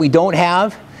what we don't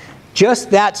have, just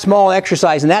that small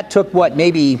exercise, and that took, what,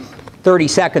 maybe 30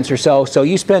 seconds or so. So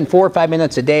you spend 4 or 5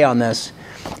 minutes a day on this,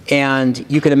 and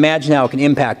you can imagine how it can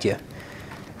impact you.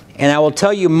 And I will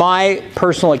tell you my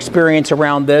personal experience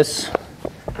around this.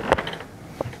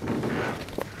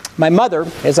 My mother,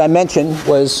 as I mentioned,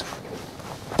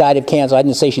 died of cancer. I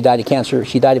didn't say she died of cancer.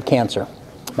 She died of cancer.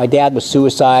 My dad was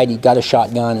suicide. He got a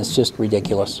shotgun. It's just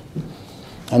ridiculous.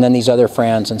 And then these other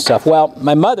friends and stuff. Well,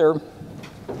 my mother,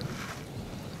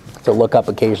 to look up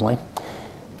occasionally,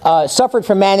 suffered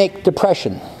from manic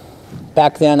depression.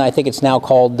 Back then, I think it's now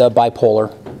called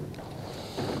bipolar.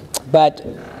 But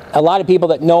a lot of people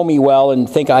that know me well and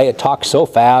think I talk so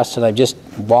fast and I just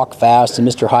walk fast and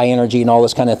Mr. High Energy and all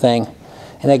this kind of thing.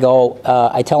 And they go,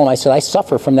 I tell them, I said, I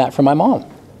suffer from that from my mom.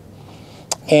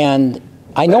 And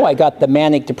I know I got the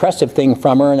manic depressive thing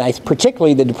from her, and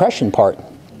particularly the depression part.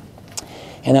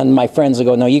 And then my friends will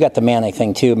go, no, you got the manic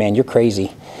thing too, man, you're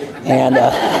crazy. And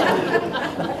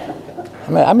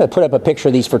I'm going to put up a picture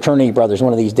of these fraternity brothers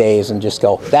one of these days and just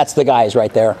go, that's the guys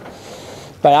right there.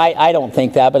 But I don't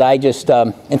think that, but I just,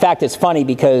 in fact, it's funny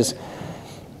because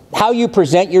how you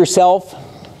present yourself,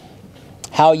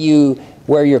 how you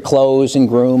wear your clothes and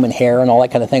groom and hair and all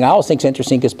that kind of thing, I always think it's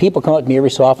interesting because people come up to me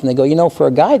every so often and they go, you know, for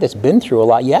a guy that's been through a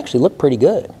lot, you actually look pretty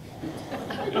good.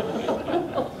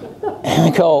 And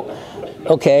I go,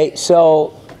 okay,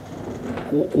 so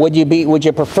would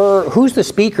you prefer, who's the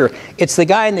speaker? It's the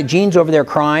guy in the jeans over there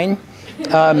crying.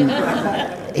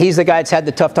 He's the guy that's had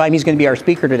the tough time. He's going to be our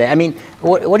speaker today. I mean,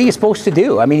 what are you supposed to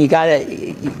do? I mean,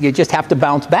 you just have to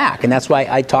bounce back. And that's why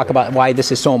I talk about why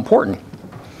this is so important.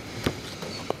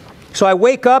 So I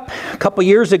wake up a couple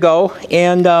years ago,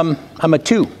 and I'm a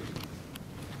 2.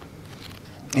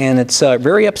 And it's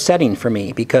very upsetting for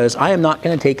me because I am not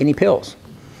going to take any pills.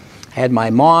 I had my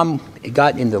mom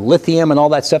got into lithium and all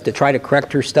that stuff to try to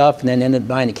correct her stuff, and then ended up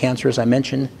dying of cancer, as I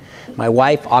mentioned. My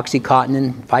wife,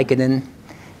 Oxycontin, Vicodin.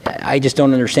 I just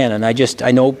don't understand it. And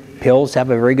I know pills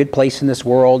have a very good place in this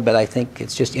world, but I think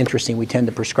it's just interesting. We tend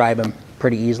to prescribe them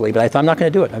pretty easily. But I thought, I'm not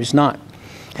going to do it. I'm just not.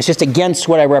 It's just against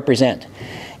what I represent.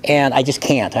 And I just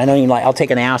can't. I don't even like, I'll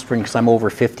take an aspirin because I'm over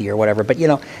 50 or whatever. But, you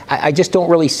know, I just don't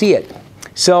really see it.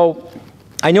 So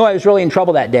I knew I was really in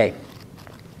trouble that day.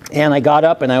 And I got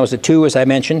up, and I was a 2, as I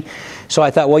mentioned. So I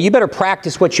thought, well, you better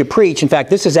practice what you preach. In fact,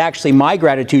 this is actually my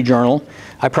gratitude journal.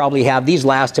 I probably have, these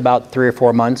last about 3 or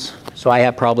 4 months. So I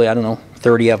have probably, I don't know,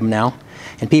 30 of them now.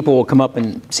 And people will come up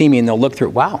and see me, and they'll look through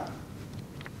it. Wow,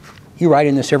 you write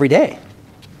in this every day.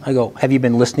 I go, have you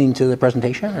been listening to the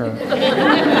presentation? Or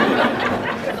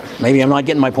maybe I'm not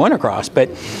getting my point across. But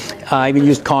I even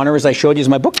used Connor, as I showed you, as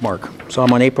my bookmark. So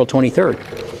I'm on April 23rd.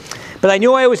 But I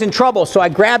knew I was in trouble, so I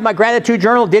grabbed my gratitude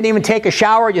journal, didn't even take a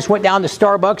shower, I just went down to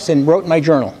Starbucks and wrote in my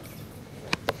journal.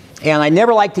 And I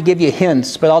never like to give you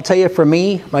hints, but I'll tell you, for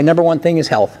me, my number one thing is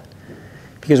health.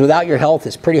 Because without your health,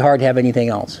 it's pretty hard to have anything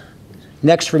else.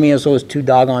 Next for me is those 2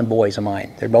 doggone boys of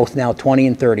mine. They're both now 20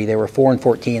 and 30. They were 4 and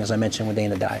 14, as I mentioned, when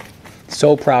Dana died.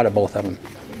 So proud of both of them.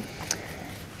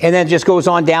 And then it just goes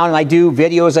on down, and I do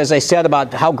videos, as I said,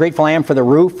 about how grateful I am for the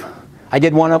roof. I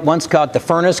did one up once called the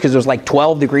furnace because it was like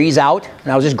 12 degrees out.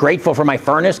 And I was just grateful for my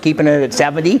furnace, keeping it at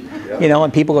 70. You know,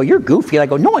 and people go, you're goofy. I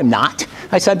go, no, I'm not.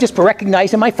 I said, I'm just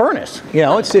recognizing my furnace. You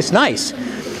know, it's just nice.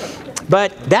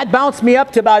 But that bounced me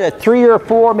up to about a 3 or a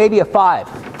 4, maybe a 5.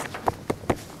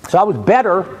 So I was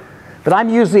better, but I'm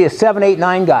usually a 7, 8,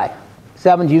 9 guy.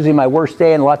 7's usually my worst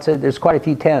day, and there's quite a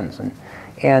few 10s.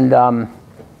 And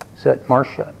is it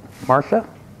Marcia?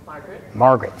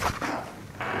 Margaret.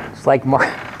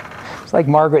 It's like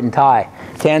Margaret and Ty.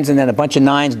 10s and then a bunch of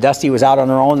 9s. Dusty was out on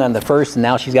her own on the first, and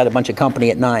now she's got a bunch of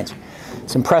company at 9s.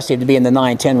 It's impressive to be in the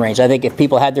 9, 10 range. I think if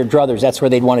people had their druthers, that's where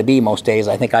they'd want to be most days.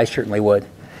 I think I certainly would.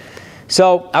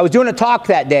 So I was doing a talk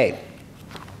that day.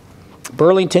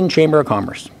 Burlington Chamber of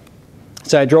Commerce.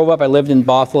 So I drove up. I lived in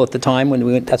Bothell at the time when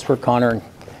we went. That's where Connor and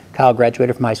Kyle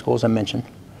graduated from high school, as I mentioned.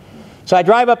 So I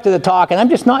drive up to the talk, and I'm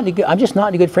just not in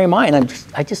a good frame of mind.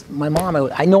 My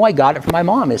mom, I know I got it from my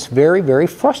mom. It's very, very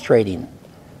frustrating.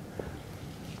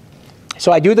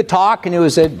 So I do the talk, and it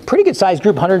was a pretty good sized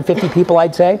group, 150 people,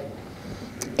 I'd say.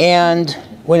 And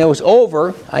when it was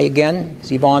over, again,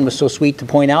 as Yvonne was so sweet to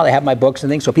point out, I have my books and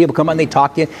things. So people come up and they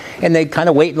talk to you, and they kind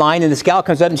of wait in line, and this gal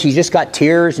comes up, and she's just got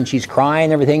tears, and she's crying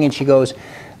and everything, and she goes,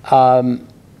 my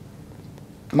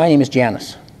name is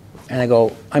Janice. And I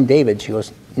go, I'm David. She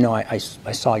goes, no, I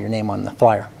saw your name on the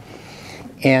flyer.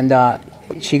 And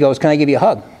she goes, can I give you a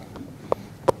hug?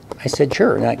 I said,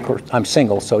 sure. And of course, I'm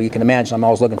single, so you can imagine I'm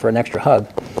always looking for an extra hug.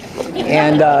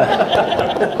 And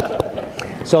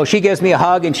so she gives me a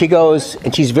hug, and she goes,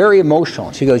 and she's very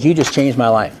emotional. She goes, you just changed my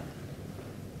life.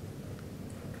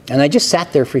 And I just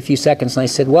sat there for a few seconds, and I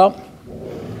said, well,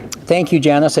 thank you,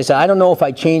 Janice. I said, I don't know if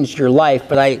I changed your life,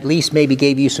 but I at least maybe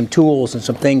gave you some tools and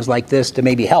some things like this to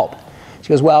maybe help. She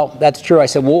goes, well, that's true. I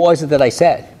said, what was it that I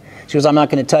said? She goes, I'm not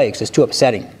going to tell you because it's too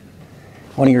upsetting.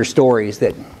 One of your stories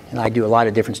that, and I do a lot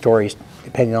of different stories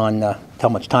depending on how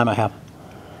much time I have.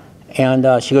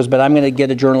 And she goes, but I'm going to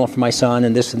get a journal for my son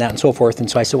and this and that and so forth. And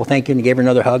so I said, well, thank you, and gave her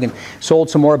another hug and sold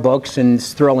some more books. And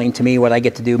it's thrilling to me what I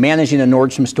get to do. Managing a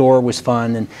Nordstrom store was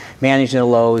fun, and managing a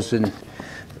Lowe's, and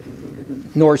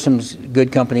Nordstrom's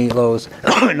good company, Lowe's,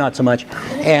 not so much.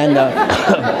 And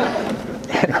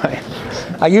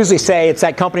I usually say it's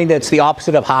that company that's the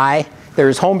opposite of high.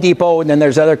 There's Home Depot, and then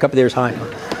there's other company, there's high.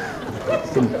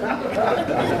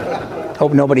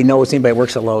 Hope nobody knows anybody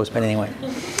works at Lowe's, but anyway.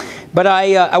 But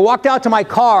I walked out to my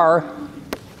car,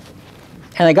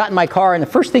 and I got in my car, and the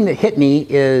first thing that hit me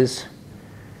is,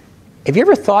 have you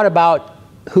ever thought about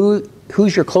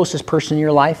who's your closest person in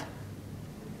your life?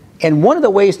 And one of the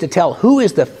ways to tell who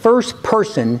is the first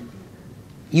person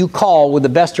you call with the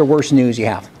best or worst news you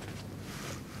have.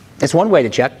 It's one way to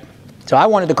check. So I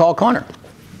wanted to call Connor.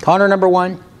 Connor number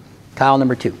 1, Kyle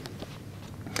number 2.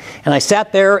 And I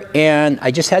sat there, and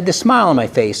I just had this smile on my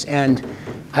face, and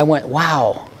I went,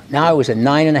 wow. Now I was at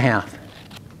 9.5.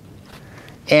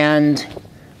 And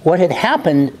what had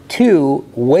happened too,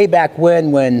 way back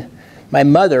when my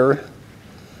mother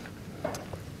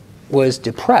was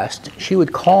depressed, she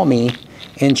would call me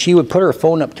and she would put her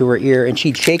phone up to her ear and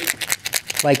she'd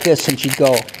shake like this and she'd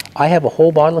go, I have a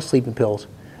whole bottle of sleeping pills.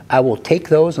 I will take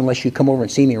those unless you come over and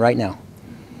see me right now.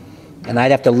 And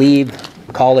I'd have to leave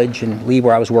college and leave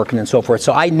where I was working and so forth.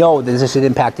 So I know that this had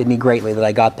impacted me greatly that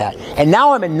I got that. And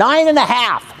now I'm at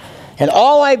 9.5. And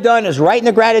all I've done is write in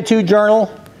the gratitude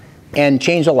journal and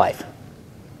change a life.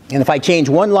 And if I change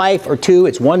one life or two,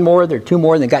 it's one more, there are two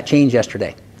more than got changed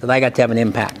yesterday. That I got to have an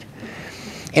impact.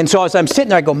 And so as I'm sitting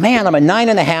there, I go, man, I'm at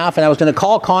 9.5, and I was going to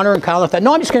call Connor and Kyle. I thought,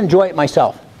 no, I'm just going to enjoy it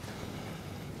myself.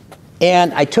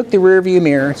 And I took the rearview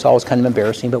mirror. It's always kind of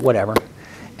embarrassing, but whatever.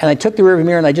 And I took the rearview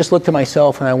mirror, and I just looked at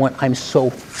myself, and I went, I'm so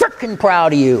freaking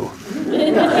proud of you.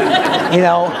 You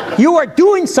know, you are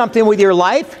doing something with your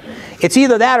life. It's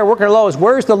either that or working at Lowe's.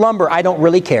 Where's the lumber? I don't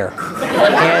really care.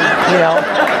 And, you know,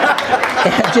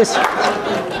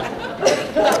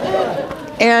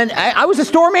 and I was a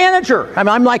store manager. I mean,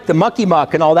 I'm like the mucky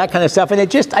muck and all that kind of stuff. And I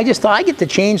just thought I get to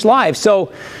change lives.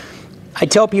 So I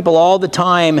tell people all the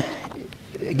time,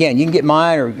 again, you can get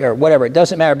mine or whatever. It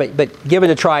doesn't matter, but give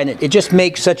it a try. And it just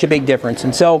makes such a big difference.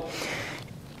 And so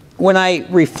when I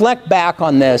reflect back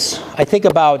on this, I think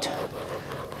about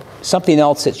something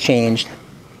else that's changed.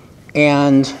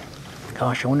 And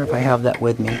gosh, I wonder if I have that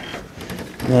with me.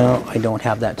 No, I don't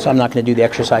have that, so I'm not going to do the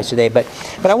exercise today. But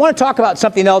I want to talk about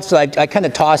something else that I kind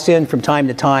of toss in from time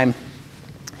to time,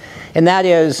 and that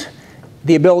is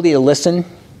the ability to listen.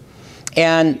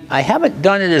 And I haven't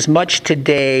done it as much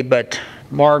today, but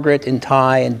Margaret and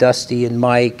Ty and Dusty and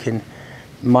Mike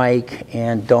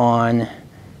and Dawn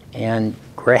and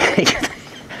Greg.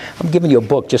 I'm giving you a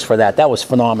book just for that. That was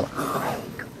phenomenal.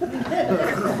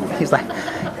 He's like...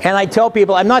 And I tell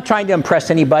people, I'm not trying to impress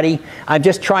anybody. I'm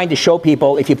just trying to show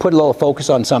people if you put a little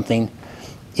focus on something,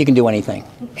 you can do anything.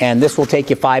 And this will take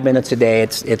you 5 minutes a day.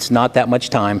 It's not that much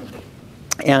time.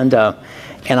 And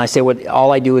I say,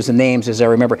 all I do is the names as I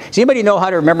remember. Does anybody know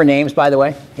how to remember names, by the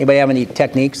way? Anybody have any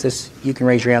techniques? You can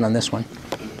raise your hand on this one.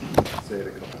 Say it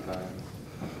a couple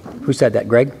times. Who said that,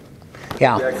 Greg?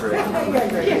 Yeah.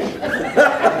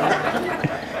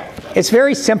 It's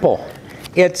very simple.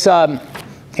 It's...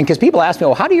 And because people ask me,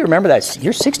 well, how do you remember that?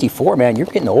 You're 64, man. You're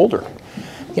getting older.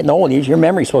 Getting old. Your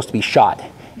memory's supposed to be shot.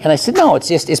 And I said, no,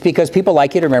 it's because people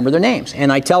like you to remember their names.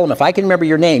 And I tell them, if I can remember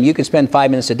your name, you can spend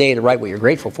 5 minutes a day to write what you're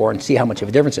grateful for and see how much of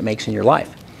a difference it makes in your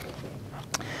life.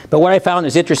 But what I found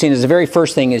is interesting is the very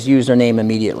first thing is use their name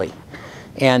immediately.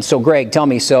 And so, Greg, tell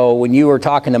me, so when you were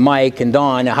talking to Mike and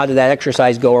Dawn, how did that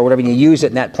exercise go or whatever, and you use it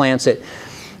and that plants it.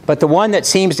 But the one that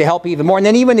seems to help even more, and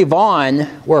then even Yvonne,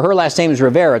 where her last name is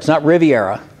Rivera, it's not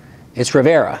Riviera, it's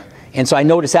Rivera. And so I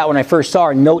noticed that when I first saw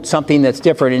her, note something that's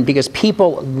different, and because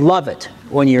people love it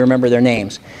when you remember their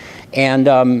names. And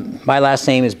my last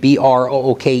name is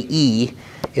Brooke,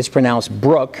 It's pronounced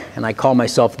Brook, and I call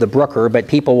myself the Brooker,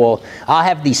 but I'll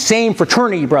have these same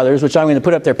fraternity brothers, which I'm going to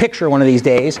put up their picture one of these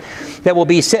days, that will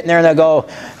be sitting there and they'll go,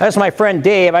 that's my friend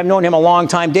Dave. I've known him a long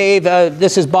time. Dave,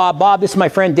 this is Bob. Bob, this is my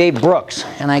friend Dave Brooks.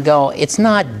 And I go, it's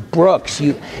not Brooks.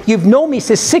 You've known me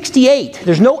since 68.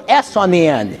 There's no S on the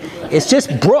end. It's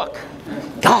just Brook.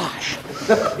 Gosh.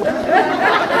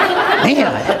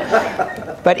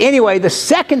 Man. But anyway, the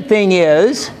second thing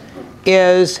is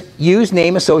use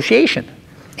name association.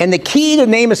 And the key to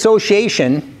name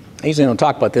association, I usually don't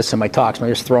talk about this in my talks, but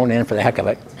I'm just throwing it in for the heck of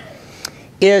it,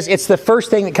 is it's the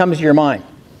first thing that comes to your mind.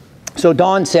 So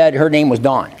Dawn said her name was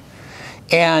Dawn.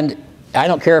 And I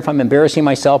don't care if I'm embarrassing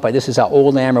myself by this is how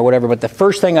old I am or whatever, but the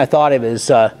first thing I thought of is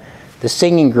the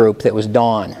singing group that was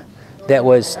Dawn. That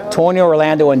was Tony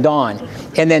Orlando and Dawn.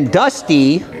 And then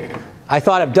Dusty, I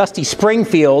thought of Dusty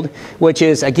Springfield, which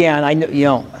is, again, I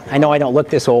know I don't look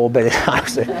this old, but I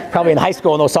was probably in high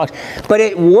school in those songs. But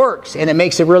it works, and it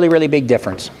makes a really, really big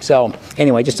difference. So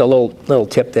anyway, just a little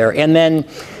tip there. And then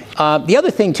the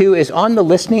other thing, too, is on the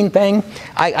listening thing,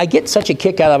 I get such a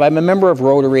kick out of it. I'm a member of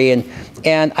Rotary,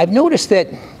 and I've noticed that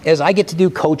as I get to do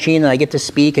coaching and I get to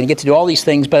speak and I get to do all these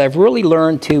things, but I've really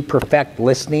learned to perfect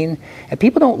listening, and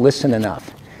people don't listen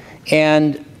enough.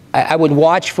 And I would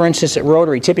watch, for instance, at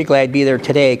Rotary. Typically, I'd be there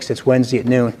today because it's Wednesday at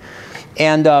noon.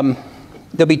 And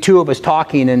there'll be two of us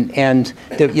talking, and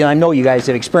I know you guys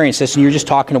have experienced this, and you're just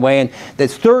talking away, and the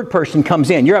third person comes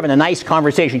in. You're having a nice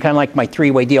conversation, kind of like my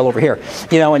three-way deal over here.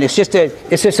 And it's just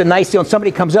a nice deal, and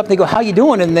somebody comes up, and they go, how you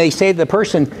doing? And they say to the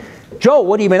person, Joe,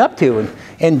 what have you been up to?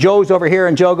 And Joe's over here,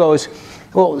 and Joe goes,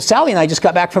 well, Sally and I just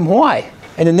got back from Hawaii.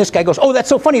 And then this guy goes, oh, that's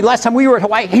so funny. Last time we were at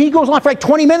Hawaii, and he goes on for like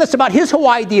 20 minutes about his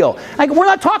Hawaii deal. I go, we're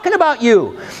not talking about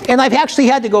you. And I've actually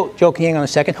had to go, Joe, can you hang on a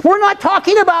second? We're not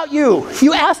talking about you.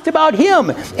 You asked about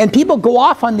him. And people go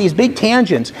off on these big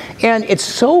tangents. And it's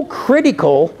so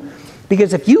critical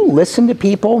because if you listen to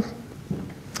people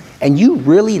and you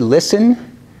really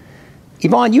listen,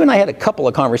 Yvonne, you and I had a couple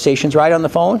of conversations right on the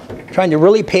phone, trying to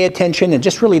really pay attention and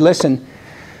just really listen.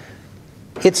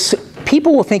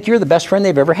 People will think you're the best friend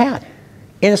they've ever had.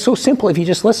 And it's so simple if you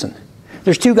just listen.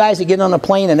 There's two guys that get on a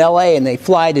plane in LA and they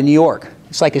fly to New York.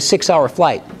 It's like a 6-hour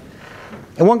flight.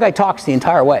 And one guy talks the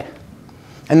entire way.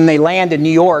 And then they land in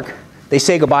New York, they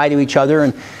say goodbye to each other,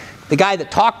 and the guy that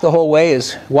talked the whole way,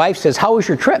 his wife says, how was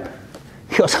your trip?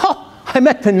 He goes, oh, I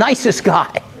met the nicest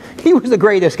guy. He was the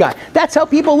greatest guy. That's how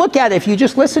people look at it if you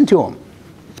just listen to him.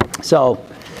 So,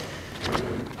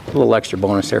 a little extra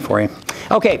bonus there for you.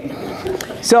 Okay,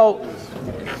 so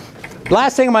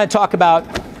last thing I'm going to talk about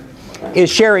is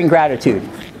sharing gratitude.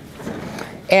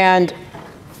 And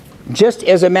just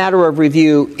as a matter of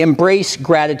review, embrace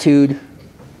gratitude.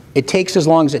 It takes as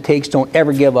long as it takes. Don't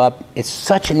ever give up. It's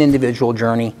such an individual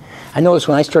journey. I noticed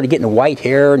when I started getting white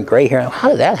hair and gray hair, how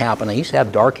did that happen? I used to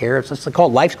have dark hair. It's just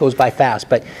called life goes by fast.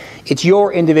 But it's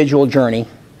your individual journey.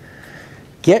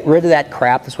 Get rid of that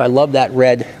crap. That's why I love that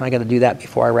red. I got to do that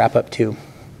before I wrap up too.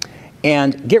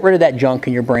 And get rid of that junk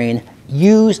in your brain.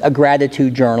 Use a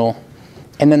gratitude journal.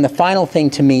 And then the final thing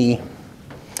to me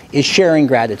is sharing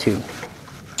gratitude.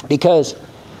 Because,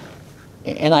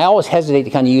 and I always hesitate to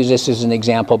kind of use this as an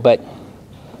example, but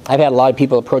I've had a lot of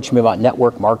people approach me about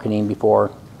network marketing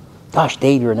before. Gosh,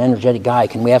 Dave, you're an energetic guy.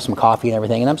 Can we have some coffee and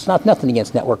everything? And it's not nothing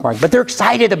against network marketing, but they're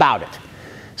excited about it.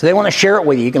 So they want to share it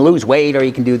with you. You can lose weight or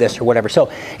you can do this or whatever.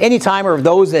 So anytime, or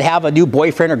those that have a new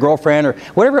boyfriend or girlfriend or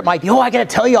whatever it might be, oh, I got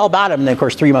to tell you all about him. And then, of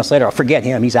course, 3 months later, I'll forget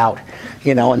him. He's out.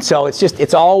 And so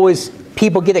it's always,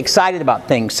 people get excited about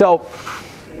things. So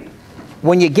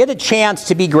when you get a chance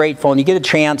to be grateful and you get a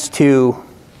chance to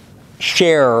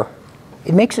share,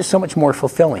 it makes it so much more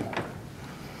fulfilling.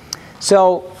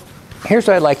 So here's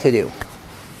what I'd like to do.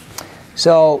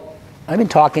 So I've been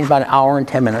talking about an hour and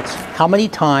 10 minutes. How many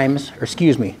times, or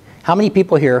excuse me, how many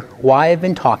people here, while I've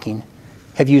been talking,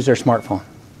 have used their smartphone?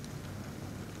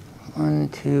 1,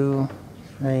 2,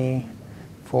 3,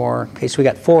 4. Okay, so we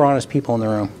got 4 honest people in the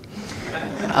room.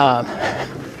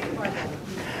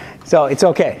 So it's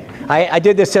okay. I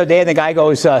did this the other day, and the guy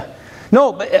goes,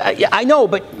 no, but I know,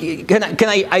 but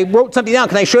I wrote something down.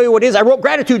 Can I show you what it is? I wrote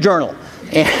gratitude journal.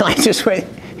 And I just went,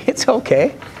 it's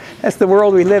okay. That's the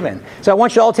world we live in. So I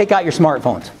want you all to take out your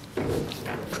smartphones.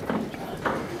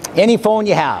 Any phone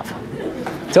you have.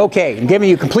 It's okay. I'm giving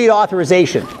you complete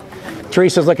authorization.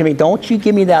 Teresa's looking at me, don't you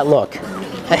give me that look.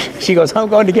 She goes, I'm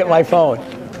going to get my phone.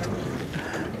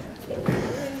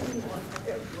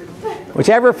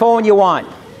 Whichever phone you want.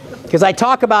 Because I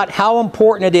talk about how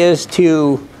important it is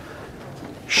to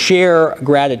share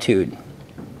gratitude.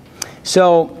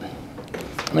 So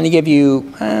I'm going to give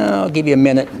you, I'll give you a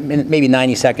minute, maybe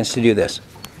 90 seconds to do this.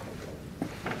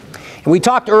 And we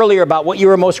talked earlier about what you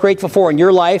were most grateful for in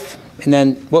your life, and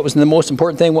then what was the most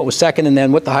important thing, what was second, and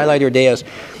then what the highlight of your day is.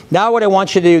 Now what I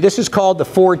want you to do, this is called the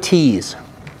 4 T's.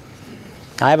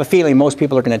 I have a feeling most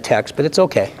people are going to text, but it's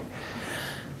okay.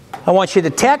 I want you to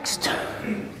text,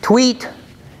 tweet,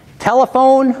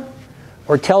 telephone,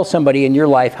 or tell somebody in your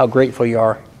life how grateful you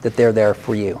are that they're there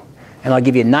for you. And I'll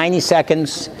give you 90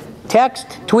 seconds.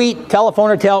 Text, tweet, telephone,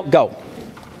 or tell, go.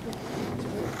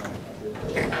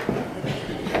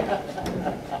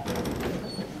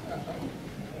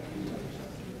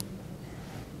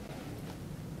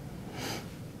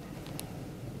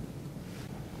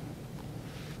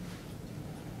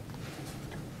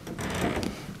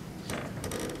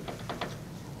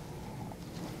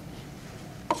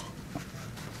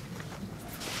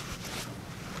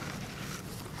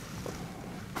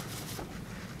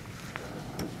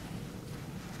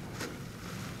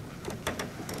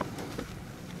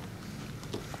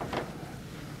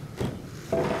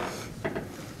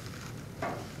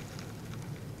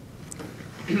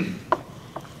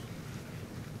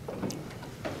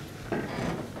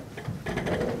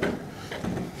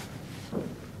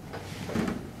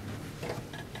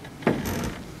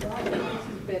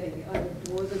 Betty, I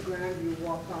adore the ground you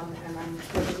walk on, and I'm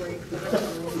so grateful for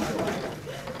you in my life.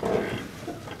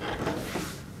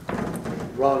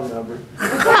 Wrong number.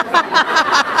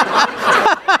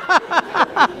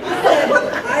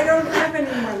 I don't have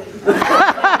any money.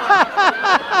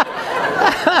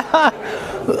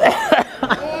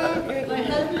 My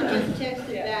husband just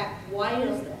texted back, why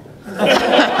is that?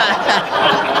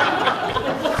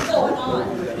 What's going on?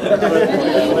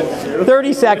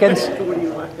 30 seconds.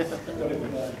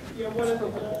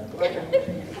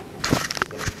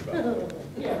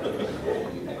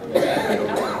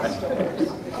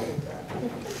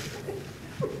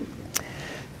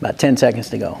 About 10 seconds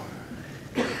to go.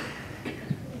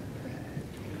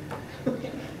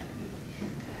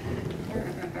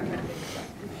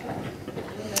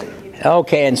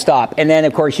 Okay, and stop. And then,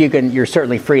 of course, you're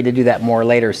certainly free to do that more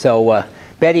later. So,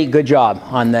 Betty, good job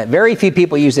on that. Very few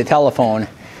people use the telephone.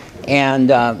 And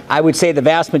I would say the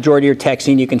vast majority are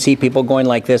texting. You can see people going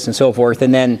like this and so forth.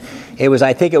 And then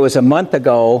I think it was a month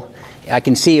ago, I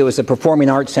can see it was a performing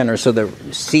arts center, so the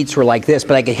seats were like this,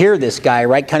 but I could hear this guy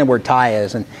right kind of where Ty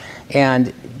is,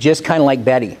 and just kind of like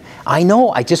Betty. I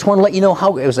know, I just want to let you know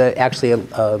how, it was a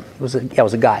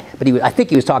guy, but I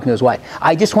think he was talking to his wife.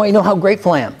 I just want you to know how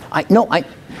grateful I am.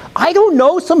 I don't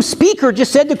know, some speaker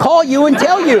just said to call you and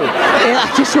tell you. And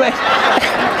I just went,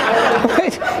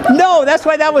 no, that's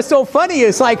why that was so funny.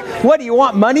 It's like, what, do you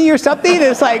want money or something?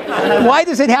 It's like, why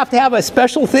does it have to have a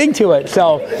special thing to it?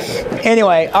 So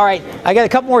anyway, all right, I got a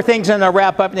couple more things and I'll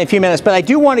wrap up in a few minutes, but I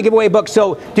do want to give away books.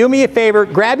 So do me a favor,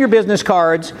 grab your business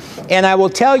cards, and I will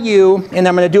tell you, and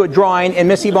I'm going to do a drawing, and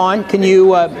Miss Yvonne, can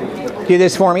you do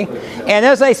this for me? And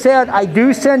as I said, I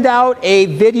do send out a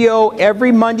video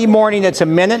every Monday morning that's a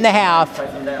minute and a half.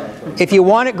 If you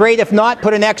want it, great. If not,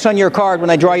 put an X on your card when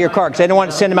I draw your card, because I don't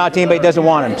want to send them out to anybody who doesn't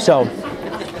want them. So.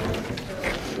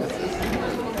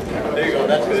 There you go,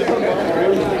 that's good.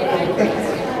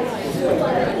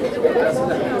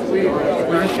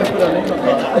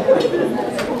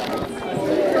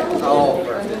 Oh,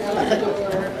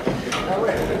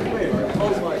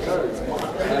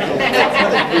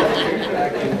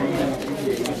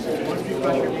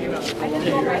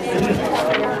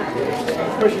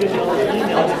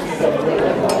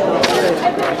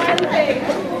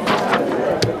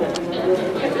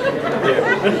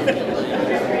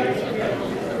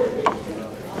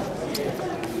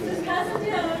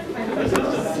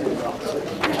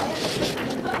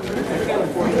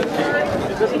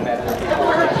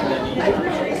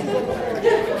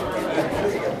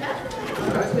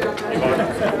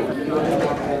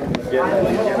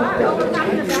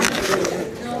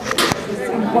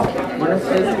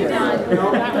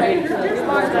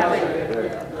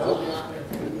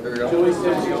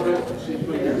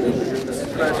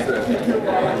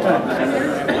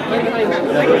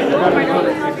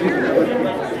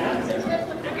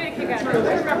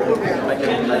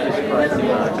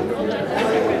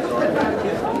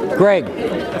 Greg,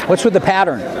 what's with the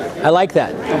pattern? I like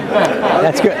that.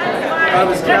 That's good. I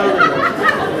was counting.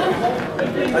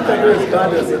 I thought there was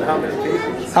contests at how many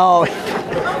pieces. Oh,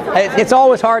 it's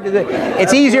always hard to do.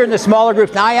 It's easier in the smaller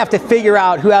groups. Now I have to figure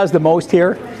out who has the most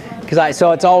here,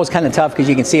 so it's always kind of tough because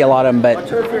you can see a lot of them. But I'm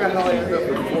trying to figure out how I ended up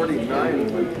with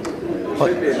 49.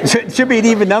 it should be an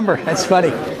even number. That's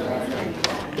funny.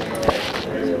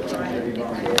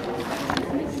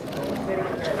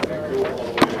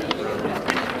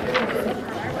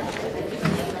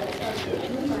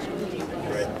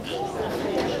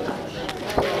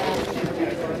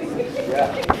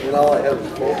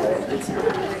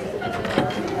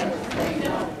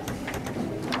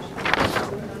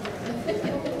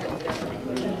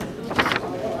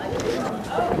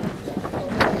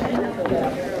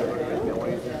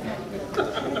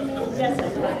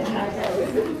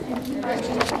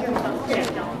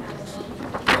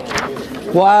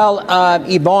 While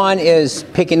Yvonne is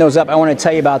picking those up, I want to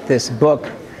tell you about this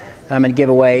book I'm going to give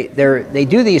away. They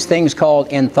do these things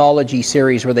called anthology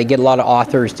series where they get a lot of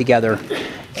authors together,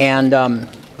 and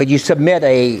but you submit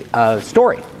a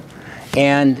story.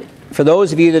 And for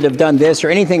those of you that have done this or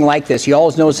anything like this, you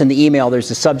always notice in the email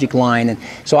there's a subject line. And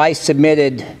so I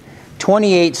submitted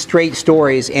 28 straight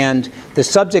stories, and the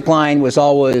subject line was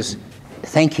always,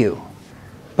 "Thank you,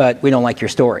 but we don't like your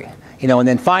story." You know, and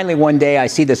then finally one day I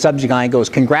see the subject line goes,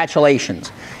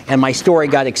 "Congratulations." And my story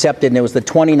got accepted, and it was the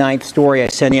 29th story I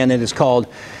sent in. It is called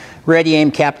Ready,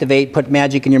 Aim, Captivate, Put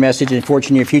Magic in Your Message and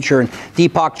Fortune in Your Future. And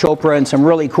Deepak Chopra and some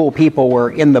really cool people were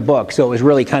in the book, so it was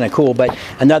really kind of cool. But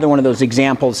another one of those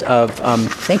examples of,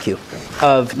 thank you,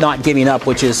 of not giving up,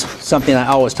 which is something I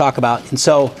always talk about. And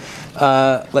so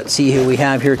let's see who we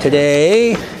have here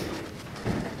today.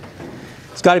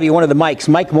 It's got to be one of the Mikes,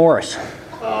 Mike Morris.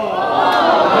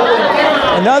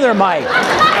 Another Mike. Okay,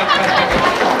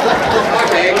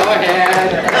 go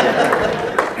ahead.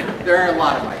 There are a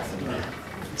lot of mics.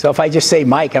 So if I just say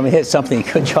Mike, I'm going to hit something.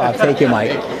 Good job. Thank you,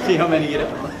 Mike. See how many you get.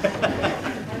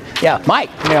 Yeah, Mike.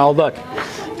 You know, look.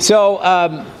 So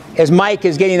as Mike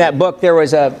is getting that book, there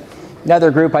was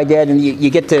another group I did, and you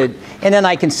get to, and then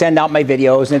I can send out my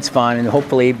videos, and it's fun, and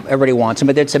hopefully everybody wants them,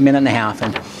 but it's a minute and a half.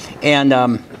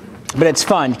 But it's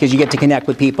fun because you get to connect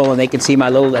with people and they can see my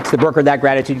little, that's the Brooker That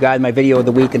Gratitude Guide, my video of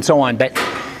the week and so on. But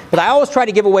I always try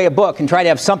to give away a book and try to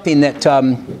have something that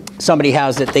somebody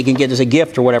has that they can get as a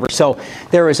gift or whatever. So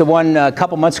there was one a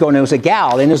couple months ago, and it was a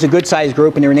gal, and it was a good sized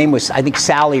group, and her name was, I think,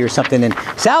 Sally or something, and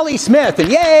Sally Smith, and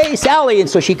yay, Sally. And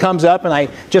so she comes up, and I,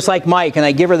 just like Mike, and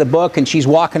I give her the book, and she's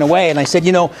walking away, and I said,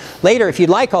 you know, later, if you'd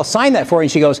like, I'll sign that for you.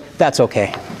 And she goes, "That's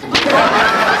okay."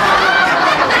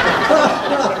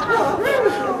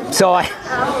 So I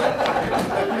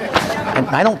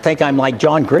don't think I'm like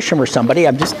John Grisham or somebody.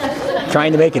 I'm just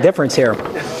trying to make a difference here.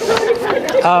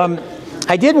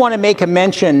 I did want to make a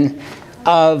mention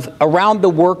of around the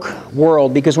work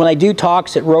world, because when I do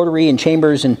talks at Rotary and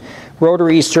Chambers, and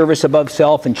Rotary's Service Above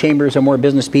Self, and Chambers are more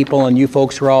business people, and you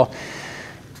folks are all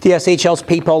DSHS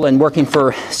people and working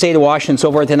for State of Washington and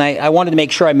so forth, and I wanted to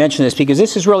make sure I mention this because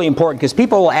this is really important, because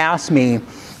people will ask me,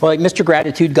 well, like Mr.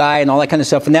 Gratitude Guy and all that kind of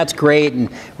stuff, and that's great, and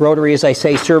Rotary, as I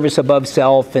say, service above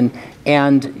self, and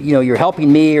you know, you're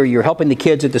helping me or you're helping the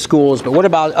kids at the schools, but what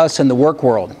about us in the work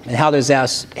world, and how does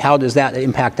that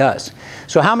impact us?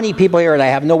 So how many people here, and I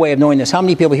have no way of knowing this, how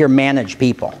many people here manage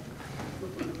people?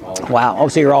 Wow, oh,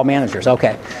 so you're all managers,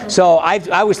 okay. So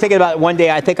I was thinking about it one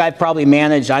day, I think I've probably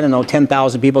managed, I don't know,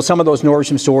 10,000 people. Some of those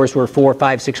Nordstrom stores were 400,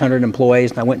 500, 600 employees,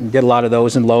 and I went and did a lot of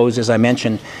those in Lowe's, as I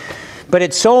mentioned. But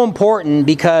it's so important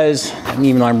because,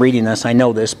 even though I'm reading this, I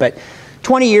know this, but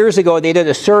 20 years ago they did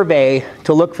a survey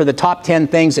to look for the top 10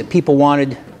 things that people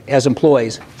wanted as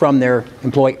employees from their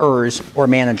employers or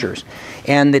managers.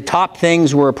 And the top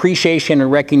things were appreciation and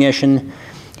recognition,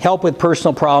 help with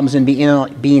personal problems, and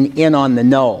being in on the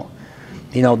know.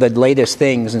 You know, the latest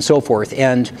things and so forth.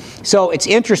 And so it's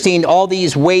interesting, all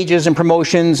these wages and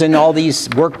promotions and all these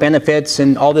work benefits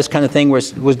and all this kind of thing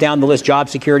was down the list, job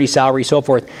security, salary, so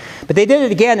forth. But they did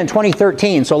it again in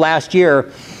 2013, so last year,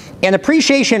 and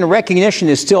appreciation and recognition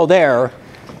is still there.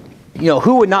 You know,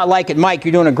 who would not like it? Mike,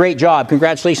 you're doing a great job.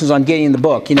 Congratulations on getting the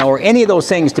book, you know, or any of those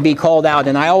things to be called out.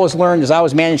 And I always learned as I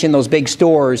was managing those big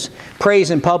stores, praise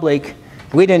in public.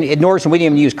 We didn't, at Nordstrom, we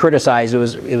didn't even use criticize. It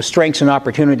was strengths and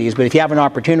opportunities. But if you have an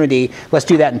opportunity, let's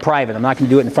do that in private. I'm not going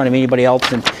to do it in front of anybody else.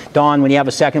 And Dawn, when you have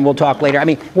a second, we'll talk later. I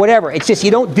mean, whatever. It's just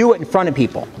you don't do it in front of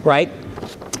people, right?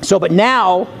 So, but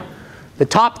now, the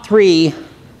top three,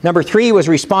 number 3 was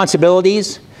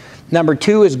responsibilities. Number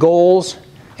 2 is goals.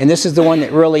 And this is the one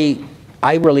that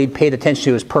I really paid attention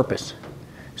to, is purpose.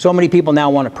 So many people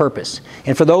now want a purpose.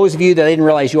 And for those of you that I didn't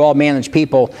realize you all manage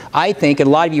people, I think, and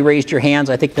a lot of you raised your hands,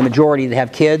 I think the majority that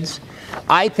have kids,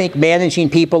 I think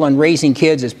managing people and raising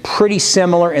kids is pretty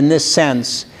similar in this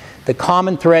sense. The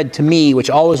common thread to me, which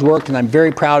always worked, and I'm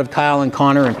very proud of Kyle and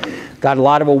Connor, and got a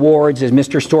lot of awards as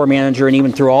Mr. Store Manager, and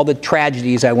even through all the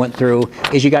tragedies I went through,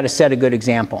 is you got to set a good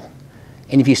example.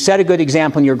 And if you set a good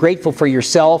example and you're grateful for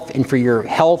yourself and for your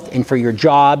health and for your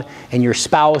job and your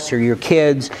spouse or your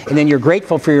kids, and then you're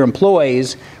grateful for your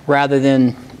employees rather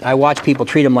than, I watch people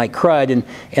treat them like crud.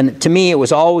 And to me, it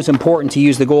was always important to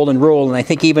use the golden rule. And I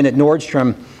think even at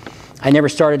Nordstrom, I never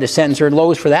started a sentence, or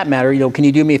Lowe's for that matter, you know, can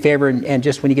you do me a favor and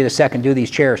just when you get a second, do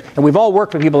these chairs. And we've all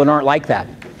worked with people that aren't like that.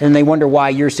 And they wonder why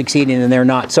you're succeeding and they're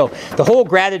not. So the whole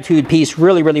gratitude piece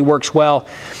really, really works well.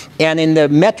 And in the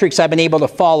metrics I've been able to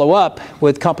follow up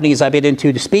with companies I've been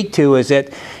into to speak to is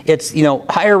that it's, you know,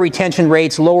 higher retention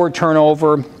rates, lower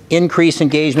turnover, increased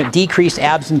engagement, decreased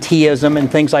absenteeism,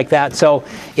 and things like that. So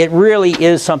it really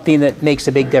is something that makes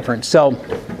a big difference. So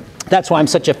that's why I'm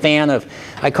such a fan of,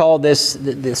 I call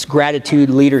this gratitude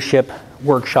leadership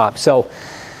workshop. So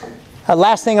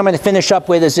last thing I'm going to finish up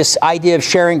with is this idea of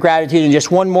sharing gratitude, and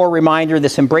just one more reminder,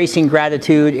 this embracing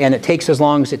gratitude, and it takes as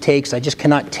long as it takes. I just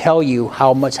cannot tell you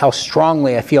how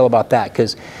strongly I feel about that,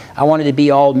 because I wanted to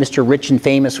be all Mr. Rich and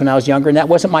famous when I was younger, and that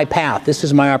wasn't my path. This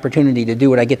is my opportunity to do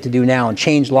what I get to do now and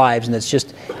change lives, and it's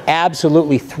just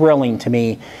absolutely thrilling to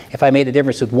me. If I made a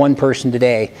difference with one person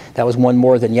today, that was one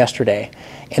more than yesterday.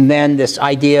 And then this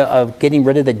idea of getting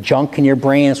rid of the junk in your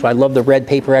brain, so I love the red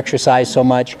paper exercise so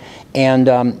much, and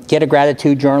get a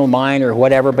gratitude journal, mine or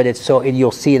whatever, but it's so, and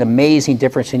you'll see an amazing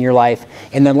difference in your life.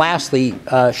 And then lastly,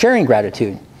 sharing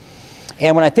gratitude.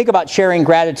 And when I think about sharing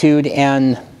gratitude,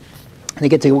 and they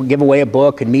get to give away a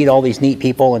book and meet all these neat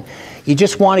people, and you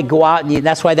just want to go out, and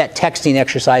that's why that texting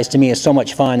exercise to me is so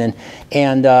much fun.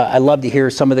 And I love to hear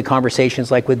some of the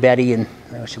conversations, like with Betty, and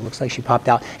she looks like she popped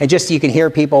out. And just so you can hear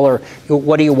people, or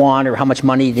what do you want, or how much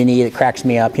money do you need? It cracks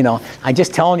me up. You know, I'm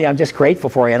just telling you, I'm just grateful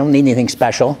for you. I don't need anything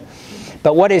special.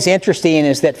 But what is interesting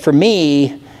is that for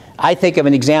me, I think of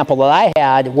an example that I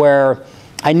had where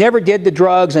I never did the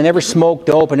drugs, I never smoked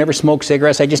dope, I never smoked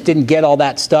cigarettes, I just didn't get all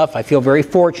that stuff. I feel very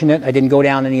fortunate I didn't go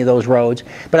down any of those roads.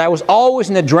 But I was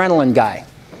always an adrenaline guy.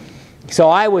 So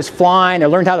I was flying, I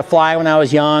learned how to fly when I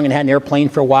was young and had an airplane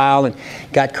for a while and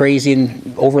got crazy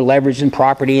and over-leveraged in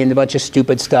property and a bunch of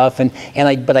stupid stuff.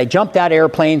 But I jumped out of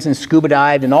airplanes and scuba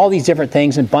dived and all these different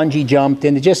things and bungee jumped,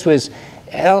 and it just was,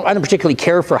 I don't particularly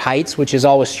care for heights, which is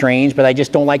always strange, but I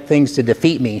just don't like things to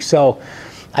defeat me. So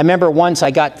I remember once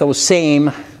I got those same,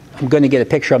 I'm going to get a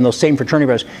picture of them, those same fraternity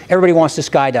brothers. Everybody wants to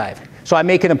skydive. So I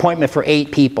make an appointment for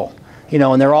 8 people, you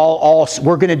know, and they're all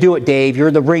we're going to do it, Dave.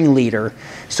 You're the ringleader.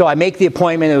 So I make the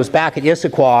appointment. It was back at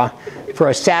Issaquah for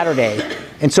a Saturday.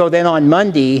 And so then on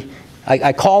Monday,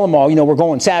 I call them all, you know, we're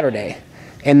going Saturday.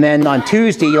 And then on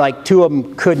Tuesday, like 2 of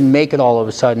them couldn't make it all of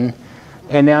a sudden.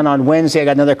 And then on Wednesday, I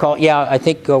got another call. Yeah, I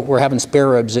think we're having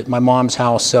spare ribs at my mom's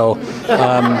house, so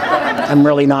I'm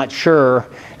really not sure.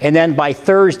 And then by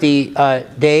Thursday,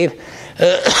 Dave,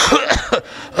 I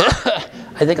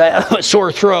think I have a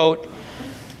sore throat.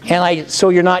 And so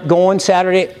you're not going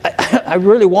Saturday? I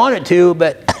really wanted to,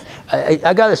 but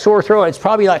I got a sore throat. It's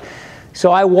probably like,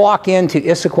 so I walk into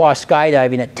Issaquah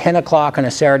skydiving at 10 o'clock on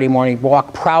a Saturday morning,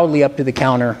 walk proudly up to the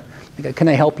counter. I go, can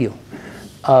I help you?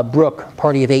 Brooke,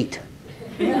 party of 8.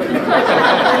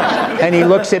 And he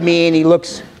looks at me and he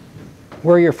looks,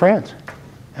 where are your friends?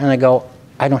 And I go,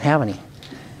 I don't have any.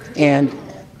 And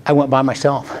I went by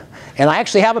myself. And I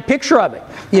actually have a picture of it.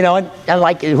 You know, and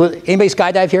like, anybody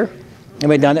skydive here?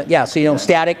 Anybody done it? Yeah, so you know,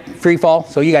 static, free fall,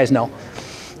 so you guys know.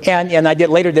 And I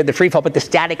later did the free fall, but the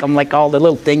static, I'm like, the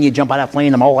little thing, you jump out of that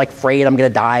plane, I'm all like afraid I'm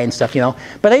gonna die and stuff, you know.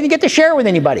 But I didn't get to share with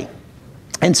anybody.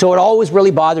 And so it always really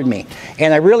bothered me.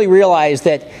 And I really realized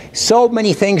that so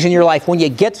many things in your life when you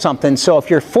get something, so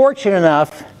if you're fortunate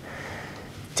enough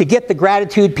to get the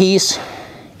gratitude piece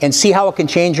and see how it can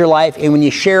change your life, and when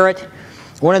you share it,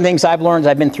 one of the things I've learned,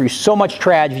 I've been through so much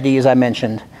tragedy, as I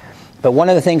mentioned, but one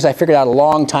of the things I figured out a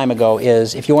long time ago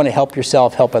is if you want to help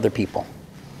yourself, help other people.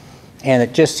 And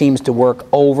it just seems to work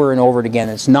over and over again.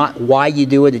 It's not why you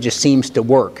do it, it just seems to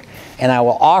work. And I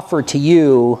will offer to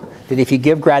you that if you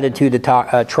give gratitude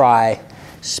a try,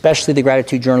 especially the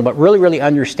gratitude journal, but really, really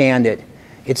understand it,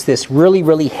 it's this really,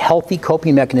 really healthy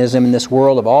coping mechanism in this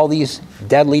world of all these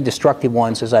deadly, destructive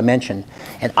ones, as I mentioned.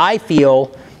 And I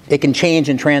feel it can change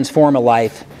and transform a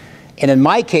life. And in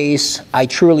my case, I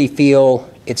truly feel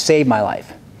it saved my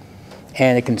life.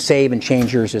 And it can save and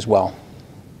change yours as well.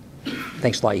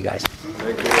 Thanks a lot, you guys.